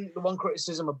the one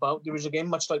criticism about the original game,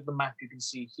 much like the map you can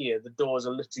see here, the doors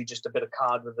are literally just a bit of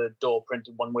card with a door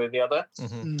printed one way or the other.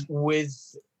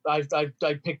 Mhm.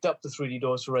 I picked up the 3D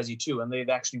doors for Resi 2, and they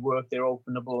actually work. They're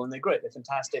openable and they're great. They're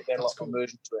fantastic. They had a lot That's more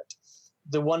version to it.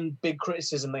 The one big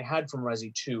criticism they had from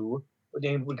Resi 2,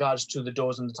 in regards to the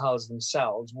doors and the tiles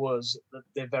themselves, was that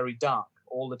they're very dark.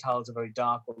 All the tiles are very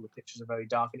dark. All the pictures are very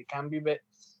dark, and it can be a bit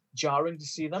jarring to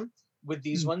see them. With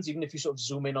these ones, even if you sort of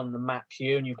zoom in on the map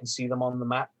here and you can see them on the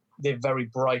map, they're very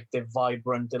bright, they're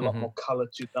vibrant, there's a lot more color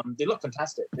to them. They look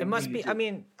fantastic. They It must really be. do. I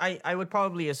mean, I would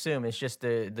probably assume it's just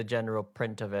the general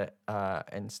print of it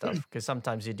and stuff. Because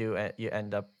sometimes you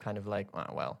end up kind of like, oh,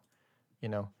 well, you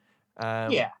know.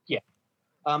 Yeah.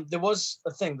 There was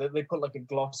a thing that they put like a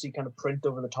glossy kind of print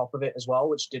over the top of it as well,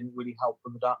 which didn't really help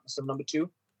with the darkness of number 2.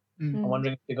 I'm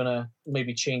wondering if they're gonna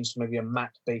maybe change to maybe a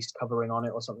matte-based covering on it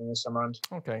or something this time around.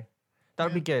 Okay, that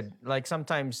would be good. Like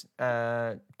sometimes,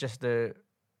 just the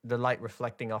light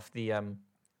reflecting off the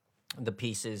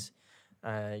pieces,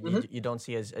 you don't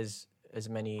see as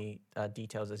many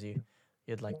details as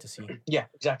you'd like to see. Yeah,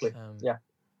 exactly. Yeah.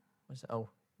 What's that? Oh,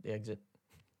 the exit.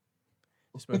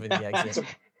 Just moving the exit.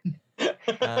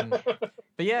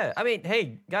 But yeah, I mean,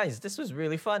 hey guys, this was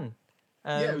really fun.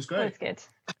 Yeah, it was great. That's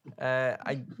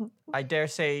good. I dare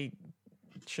say,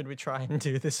 should we try and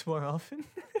do this more often?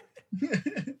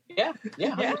 Yeah. You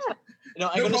know, I'm No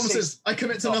gonna promises. I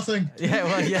commit to nothing. Yeah,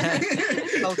 well, yeah.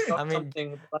 I mean,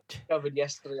 something that I discovered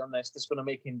yesterday on this that's going to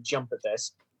make him jump at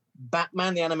this.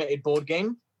 Batman, the animated board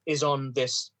game, is on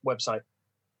this website.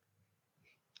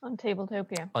 On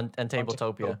Tabletopia. on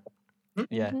Tabletopia.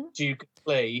 Yeah. So you can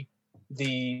play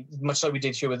much like we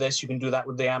did here with this. You can do that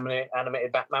with the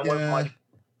animated Batman one. Yeah.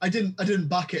 I didn't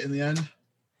back it in the end.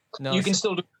 No, You can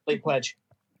still do a late pledge.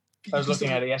 I was looking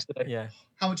at it yesterday. Yeah.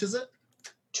 How much is it?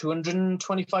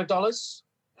 $225.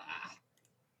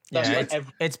 That's Yeah, like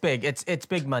it's big. It's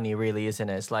big money, really, isn't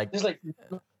it? It's like There's like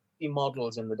 50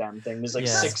 models in the damn thing. There's like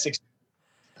Yeah. six.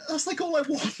 That's like all I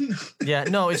want. yeah.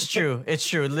 No, it's true. It's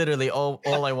true. Literally, all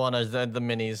I want is the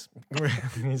minis,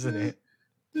 isn't it?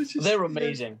 It's just- They're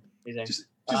amazing. Just-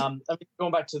 I mean,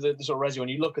 going back to the sort of Resi, when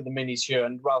you look at the minis here,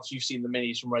 and Ralph, you've seen the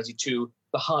minis from Resi 2,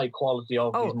 the high quality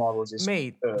of these models is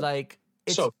Mate, like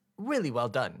it's So- really well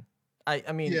done.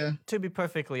 I mean, Yeah. to be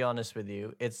perfectly honest with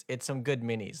you, it's some good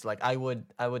minis. Like I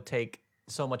would take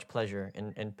so much pleasure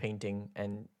in painting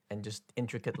and just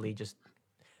intricately just,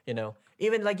 you know,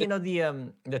 even like, you know,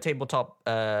 the tabletop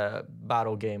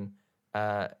battle game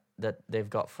that they've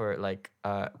got for like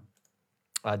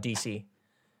DC.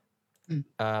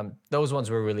 Those ones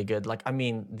were really good. Like I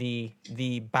mean,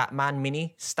 the Batman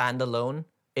mini standalone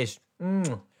is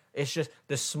it's just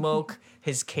the smoke,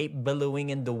 his cape billowing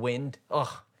in the wind.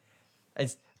 Oh,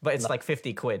 it's like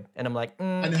 50 quid, and I'm like,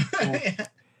 I know. Yeah.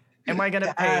 am I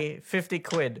gonna pay 50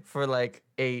 quid for like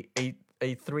a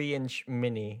 3-inch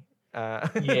mini?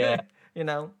 Yeah. You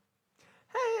know.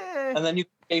 and then you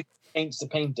pay paints to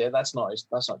paint it. That's not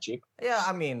cheap. Yeah,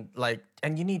 I mean, like,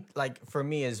 and you need, like, for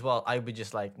me as well, I would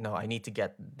just like, no, I need to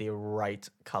get the right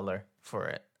color for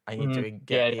it. I need to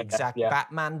get the exact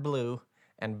Batman blue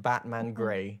and Batman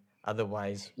gray.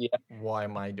 Otherwise, why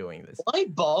am I doing this? Why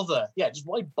bother? Yeah, just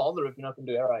why bother if you're not going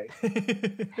to do it right?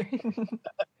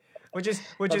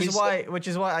 which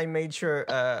is why I made sure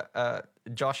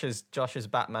Josh's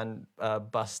Batman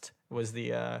bust was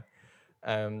the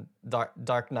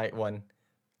Dark Knight one.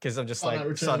 Because I'm just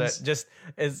like, sod it. Just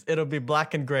it'll be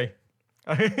black and gray.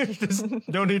 Just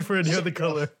no need for any other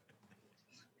color.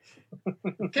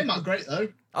 Came out great though.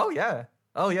 Oh yeah.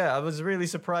 I was really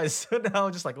surprised. Now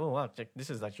I'm just like, oh wow,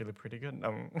 this is actually pretty good.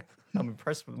 I'm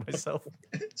impressed with myself.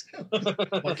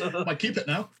 Might keep it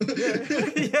now.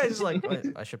 Yeah, it's like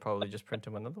I should probably just print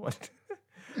him another one.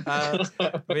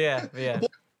 But yeah.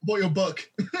 Bought your book.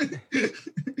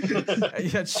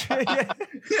 Yeah, sure, yeah.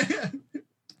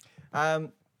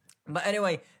 But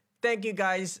anyway, thank you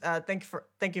guys.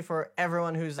 Thank you for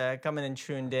everyone who's coming and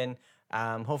tuned in.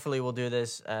 Hopefully we'll do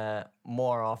this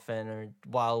more often, or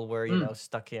while we're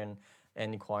stuck here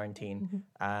in quarantine.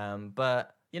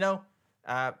 But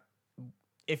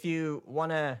if you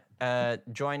wanna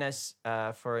join us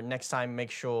for next time,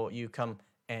 make sure you come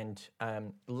and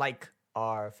like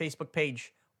our Facebook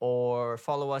page or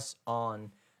follow us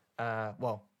on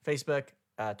Facebook,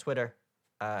 Twitter,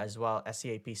 as well,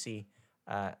 SCAPC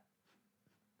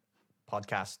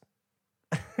podcast.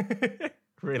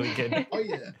 Really good. Oh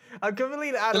yeah. I'm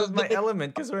completely out of my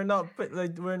element because we're not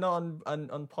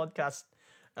on podcast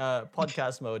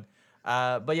mode.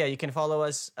 But yeah, you can follow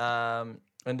us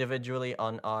individually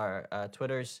on our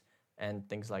Twitters and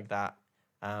things like that.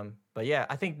 But yeah,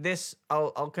 I think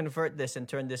I'll convert this and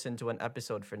turn this into an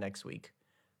episode for next week.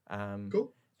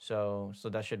 Cool. So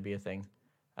that should be a thing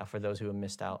for those who have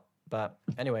missed out. But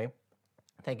anyway,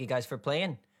 thank you guys for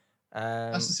playing.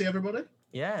 Nice to see everybody.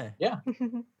 Yeah. Yeah.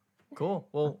 Cool.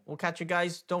 We'll catch you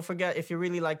guys. Don't forget, if you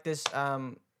really like this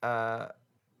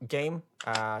game,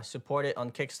 support it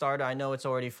on Kickstarter. I know it's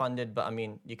already funded, but I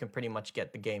mean, you can pretty much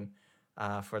get the game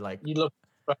for like... You look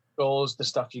at goals, the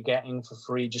stuff you're getting for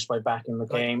free just by backing the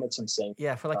game. It's insane.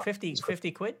 Yeah, for like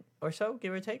 50 quid or so,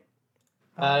 give or take.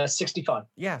 65.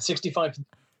 Yeah. 65.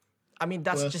 I mean,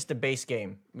 that's just the base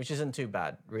game, which isn't too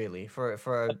bad, really, for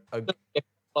a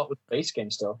lot with the base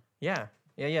game still. Yeah.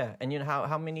 And you know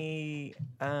how many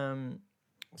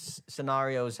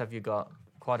scenarios have you got?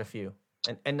 Quite a few.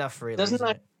 And enough, really. Does it?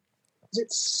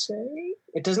 it say?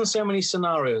 It doesn't say how many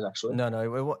scenarios actually.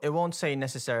 No, it won't say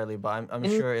necessarily, but I'm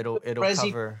sure it'll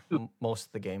Resi cover most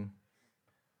of the game.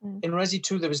 In Resi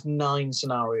 2, there was 9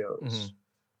 scenarios. Mm-hmm.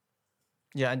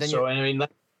 Yeah, and then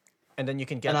and then you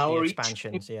can get the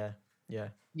expansions. Yeah.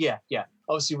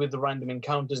 Obviously, with the random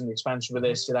encounters and the expansion for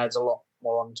this, it adds a lot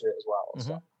more onto it as well. Mm-hmm.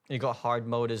 So. You got hard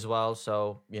mode as well,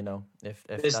 so you know if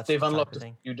that's they've the unlocked type of a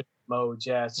thing. few different modes.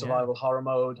 Yeah, survival horror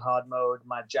mode, hard mode,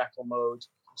 Mad Jackal mode,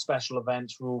 special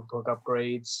events, rule book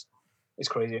upgrades. It's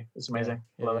crazy. It's amazing.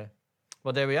 Love it.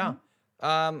 Well, there we are.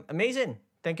 Amazing.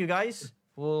 Thank you, guys.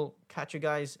 We'll catch you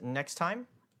guys next time.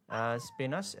 It's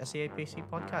been us, SEAPC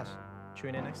Podcast.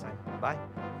 Tune in next time. Bye.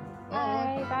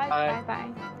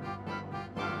 Bye.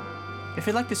 If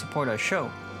you'd like to support our show,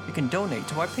 you can donate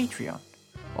to our Patreon.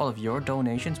 All of your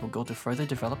donations will go to further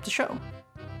develop the show.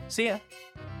 See ya!